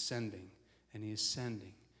 and he is sending, and he is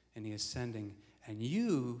sending, and he is sending. And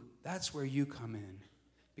you, that's where you come in,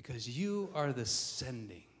 because you are the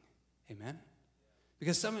sending. Amen?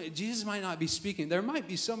 Because Jesus might not be speaking. There might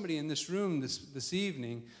be somebody in this room this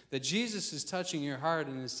evening that Jesus is touching your heart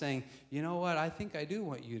and is saying, you know what, I think I do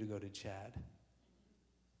want you to go to Chad.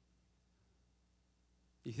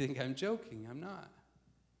 You think I'm joking? I'm not.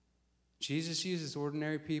 Jesus uses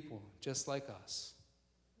ordinary people just like us.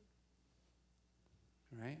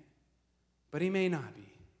 Right? But he may not be.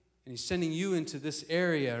 And he's sending you into this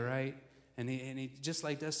area, right? And he just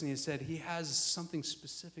like Destiny has said, he has something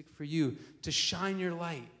specific for you to shine your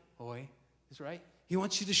light, boy. Is right? He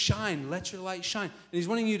wants you to shine. Let your light shine. And he's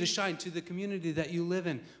wanting you to shine to the community that you live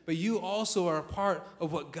in. But you also are a part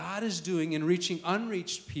of what God is doing in reaching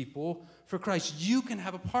unreached people for Christ. You can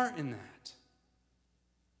have a part in that.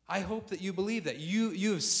 I hope that you believe that.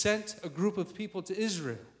 You have sent a group of people to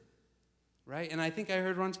Israel, right? And I think I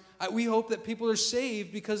heard Ron, we hope that people are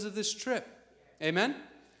saved because of this trip. Amen?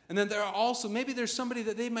 And then there are also, maybe there's somebody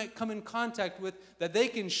that they might come in contact with that they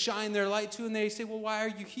can shine their light to, and they say, well, why are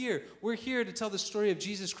you here? We're here to tell the story of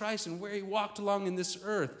Jesus Christ and where he walked along in this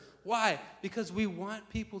earth. Why? Because we want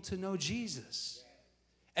people to know Jesus.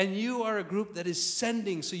 And you are a group that is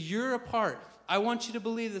sending, so you're a part. I want you to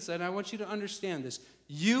believe this, and I want you to understand this.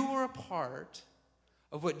 You are a part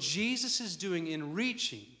of what Jesus is doing in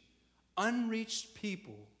reaching unreached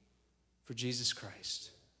people for Jesus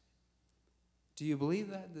Christ. Do you believe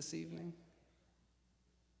that this evening?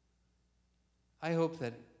 I hope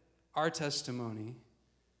that our testimony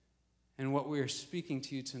and what we are speaking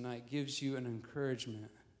to you tonight gives you an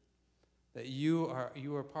encouragement that you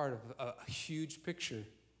are part of a huge picture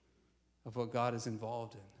of what God is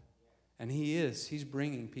involved in. And he's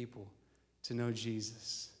bringing people to know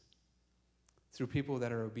Jesus through people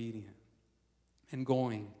that are obedient and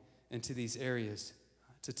going into these areas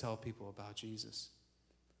to tell people about Jesus.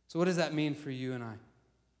 So what does that mean for you and I?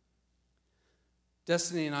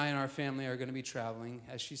 Destiny and I and our family are going to be traveling,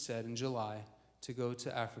 as she said, in July to go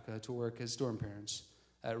to Africa to work as dorm parents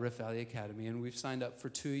at Rift Valley Academy. And we've signed up for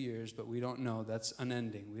 2 years, but we don't know. That's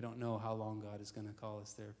unending. We don't know how long God is going to call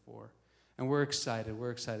us there for. And we're excited.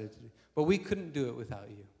 We're excited to do. But we couldn't do it without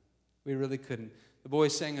you. We really couldn't. The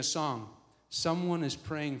boys sang a song. Someone is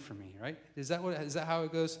praying for me, right? Is that how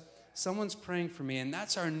it goes? Someone's praying for me, and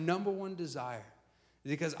that's our number one desire.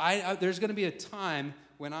 Because there's going to be a time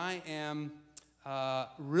when I am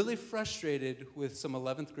really frustrated with some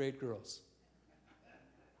 11th grade girls.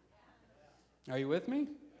 Are you with me?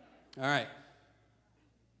 All right.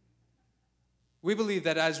 We believe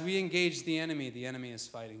that as we engage the enemy is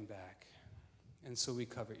fighting back. And so we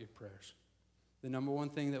covet your prayers. The number one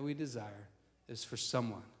thing that we desire is for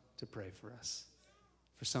someone to pray for us.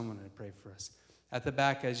 For someone to pray for us. At the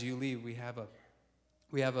back, as you leave, we have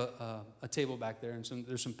a table back there, and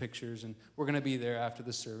there's some pictures, and we're going to be there after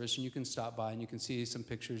the service, and you can stop by and you can see some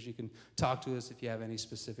pictures. You can talk to us if you have any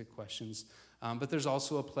specific questions. But there's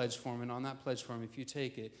also a pledge form, and on that pledge form, if you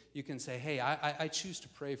take it, you can say, hey, I choose to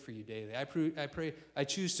pray for you daily. I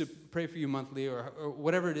choose to pray for you monthly, or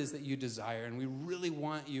whatever it is that you desire. And we really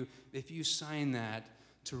want you, if you sign that,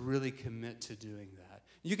 to really commit to doing that.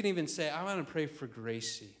 You can even say, I want to pray for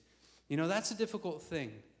Gracie. You know, that's a difficult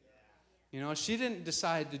thing. You know, she didn't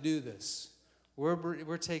decide to do this.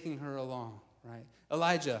 We're taking her along, right?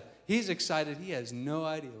 Elijah, he's excited. He has no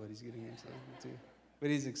idea what he's getting into,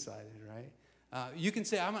 but he's excited, right? You can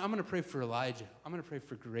say, I'm going to pray for Elijah. I'm going to pray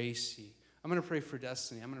for Gracie. I'm going to pray for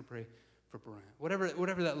Destiny. I'm going to pray for Brent.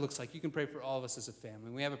 Whatever that looks like, you can pray for all of us as a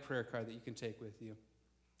family. We have a prayer card that you can take with you.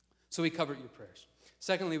 So we cover your prayers.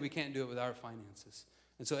 Secondly, we can't do it without finances.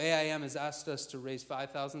 And so AIM has asked us to raise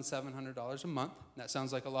 $5,700 a month. That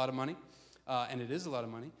sounds like a lot of money, and it is a lot of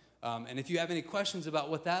money. And if you have any questions about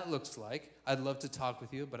what that looks like, I'd love to talk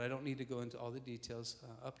with you, but I don't need to go into all the details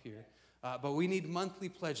up here. But we need monthly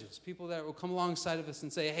pledges, people that will come alongside of us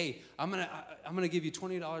and say, hey, I'm gonna give you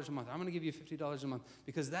 $20 a month. I'm going to give you $50 a month,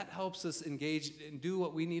 because that helps us engage and do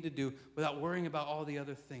what we need to do without worrying about all the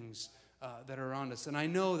other things that are around us. And I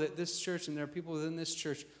know that this church, and there are people within this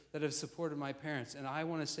church that have supported my parents, and I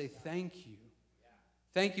want to say thank you.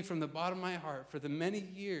 Thank you from the bottom of my heart for the many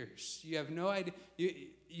years. You have no idea.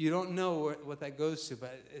 You don't know what that goes to,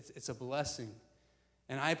 but it's a blessing.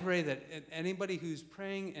 And I pray that anybody who's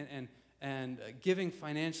praying and giving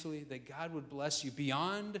financially, that God would bless you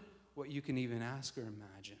beyond what you can even ask or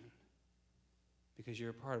imagine, because you're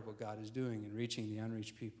a part of what God is doing in reaching the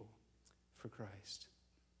unreached people for Christ.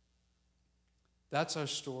 That's our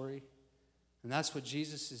story, and that's what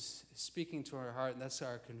Jesus is speaking to our heart, and that's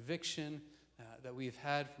our conviction that we've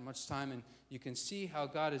had for much time. And you can see how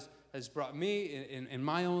God has brought me in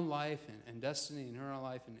my own life and Destiny in her own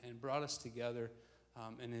life, and brought us together,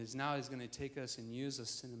 and is going to take us and use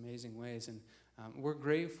us in amazing ways. And we're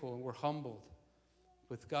grateful and we're humbled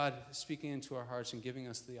with God speaking into our hearts and giving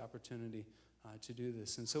us the opportunity to do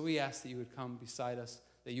this. And so we ask that you would come beside us,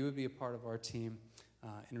 that you would be a part of our team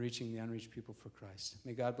in reaching the unreached people for Christ.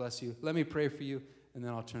 May God bless you. Let me pray for you, and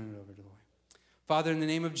then I'll turn it over to Loy. Father, in the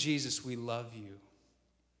name of Jesus, we love you.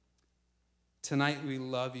 Tonight, we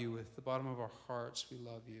love you with the bottom of our hearts. We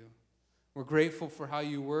love you. We're grateful for how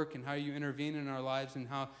you work and how you intervene in our lives, and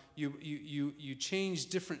how you change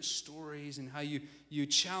different stories, and how you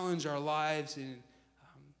challenge our lives. And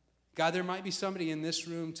God, there might be somebody in this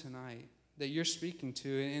room tonight that you're speaking to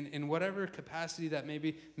in whatever capacity that may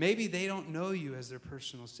be. Maybe they don't know you as their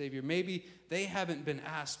personal Savior. Maybe they haven't been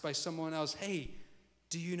asked by someone else, hey,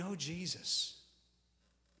 do you know Jesus?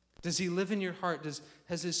 Does he live in your heart?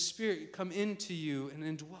 Has his Spirit come into you and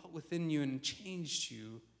indwelt within you and changed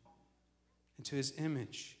you into his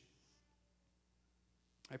image?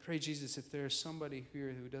 I pray, Jesus, if there is somebody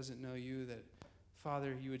here who doesn't know you, that,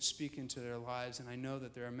 Father, you would speak into their lives. And I know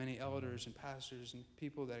that there are many elders and pastors and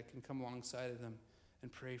people that can come alongside of them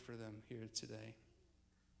and pray for them here today.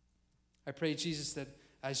 I pray, Jesus, that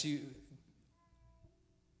as you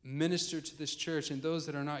minister to this church and those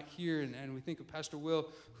that are not here, and we think of Pastor Will,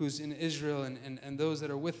 who's in Israel, and those that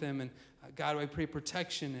are with him, and God, I pray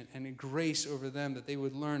protection and grace over them, that they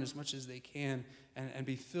would learn as much as they can and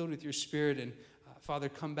be filled with your Spirit, and Father,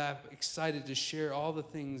 come back excited to share all the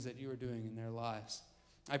things that you are doing in their lives.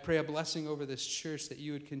 I pray a blessing over this church, that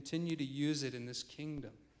you would continue to use it in this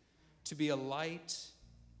kingdom to be a light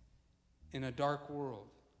in a dark world.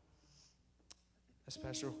 As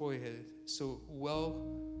Pastor Hoy had so well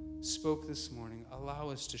spoke this morning, allow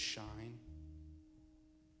us to shine.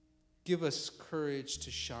 Give us courage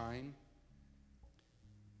to shine.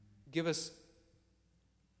 Give us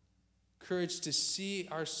courage to see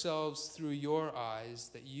ourselves through your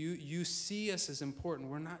eyes, that you see us as important.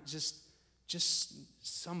 We're not just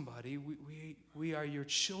somebody. We are your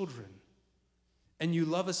children. And you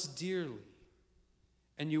love us dearly.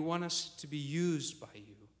 And you want us to be used by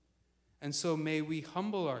you. And so may we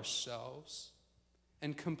humble ourselves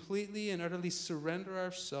and completely and utterly surrender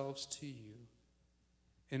ourselves to you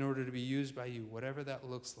in order to be used by you, whatever that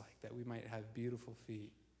looks like, that we might have beautiful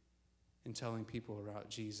feet in telling people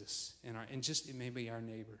about Jesus and just it may be our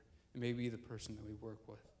neighbor, it may be the person that we work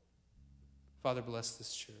with. Father, bless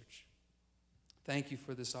this church. Thank you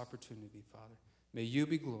for this opportunity, Father. May you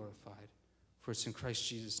be glorified. For it's in Christ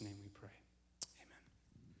Jesus' name we pray.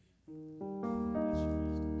 Amen.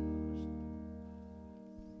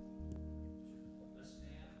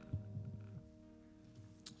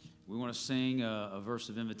 want to sing a verse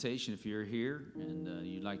of invitation if you're here and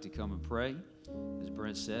you'd like to come and pray. As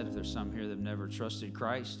Brent said, if there's some here that have never trusted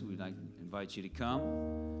Christ, we'd like to invite you to come.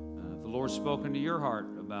 If the Lord's spoken to your heart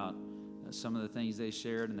about some of the things they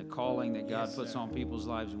shared and the calling that God puts on people's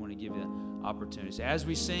lives, we want to give you opportunities. As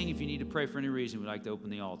we sing, if you need to pray for any reason, we'd like to open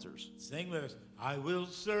the altars. Sing with us. I will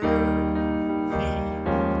serve thee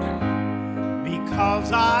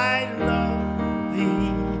because I love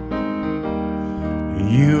thee.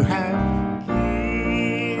 You have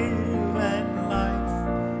given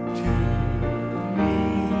life to me.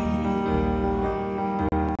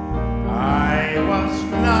 I was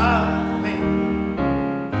nothing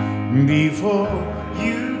before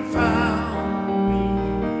you found me.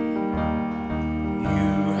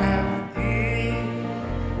 You have given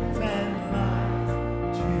life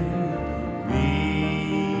to me.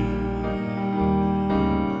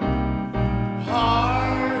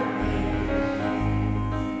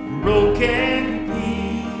 Broken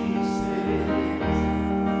pieces,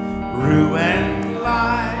 ruined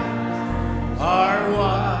lives are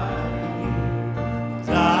what you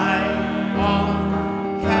died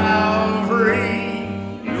on Calvary.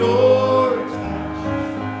 Your touch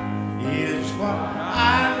is what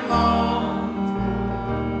I long for.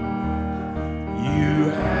 You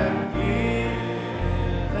have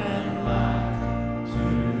given life to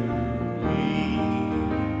me.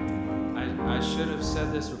 I should have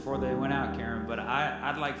said this before they went out, Karen, but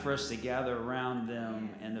I'd like for us to gather around them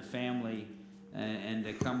and the family and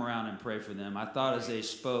to come around and pray for them. I thought as they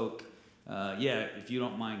spoke, if you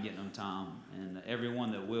don't mind getting them, Tom, and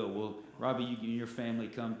everyone that will, Robbie, you and your family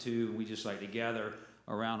come too, and we just like to gather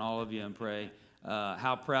around all of you and pray.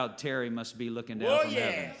 How proud Terry must be looking down from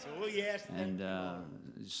heaven. Oh, yes. And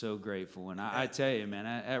so grateful. And I tell you, man,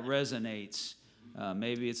 that resonates.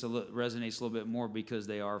 Maybe resonates a little bit more because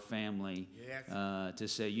they are family. Yes. To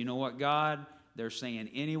say, you know what, God, they're saying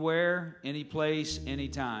anywhere, any place,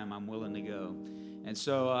 anytime, I'm willing to go. And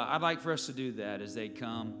so I'd like for us to do that as they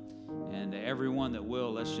come. And everyone that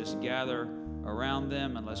will, let's just gather around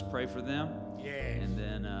them and let's pray for them. Yes. And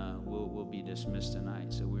then we'll be dismissed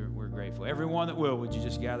tonight. So we're grateful. Everyone that will, would you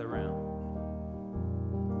just gather around?